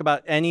talk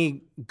about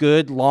any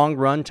good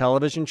long-run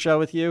television show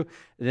with you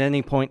at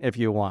any point if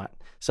you want.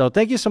 So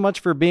thank you so much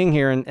for being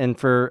here and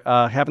for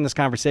having this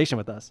conversation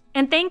with us.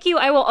 And thank you.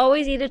 I will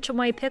always eat a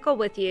chamoy pickle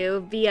with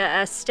you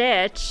via a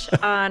stitch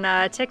on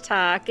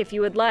TikTok if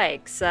you would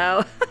like.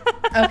 So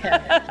okay,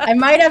 I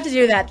might have to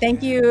do that.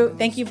 Thank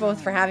you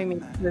both for having me.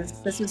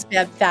 This was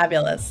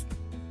fabulous.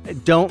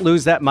 Don't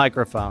lose that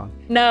microphone.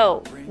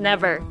 No,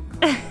 never.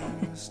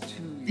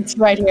 It's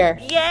right here.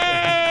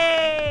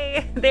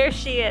 Yay! There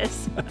she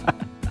is.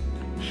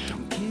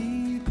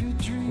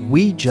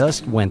 We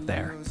just went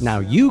there. Now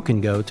you can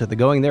go to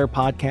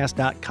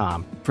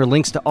thegoingtherepodcast.com for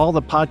links to all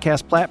the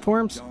podcast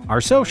platforms,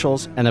 our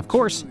socials, and of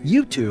course,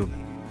 YouTube.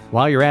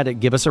 While you're at it,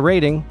 give us a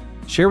rating,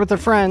 share with a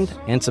friend,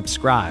 and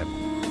subscribe.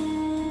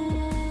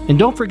 And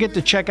don't forget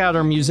to check out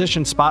our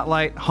musician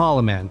spotlight,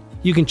 Holloman.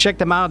 You can check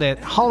them out at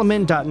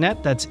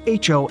holloman.net. That's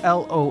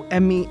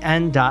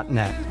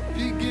HOLOMEN.net.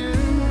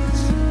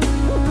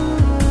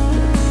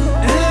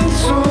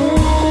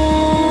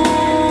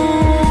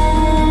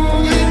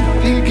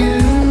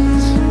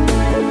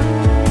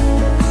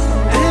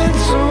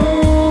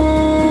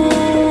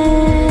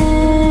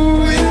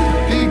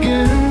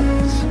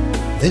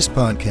 This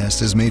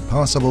podcast is made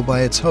possible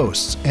by its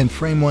hosts and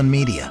Frame One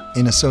Media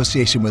in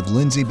association with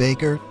Lindsay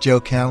Baker, Joe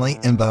Calley,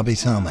 and Bobby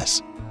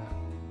Thomas.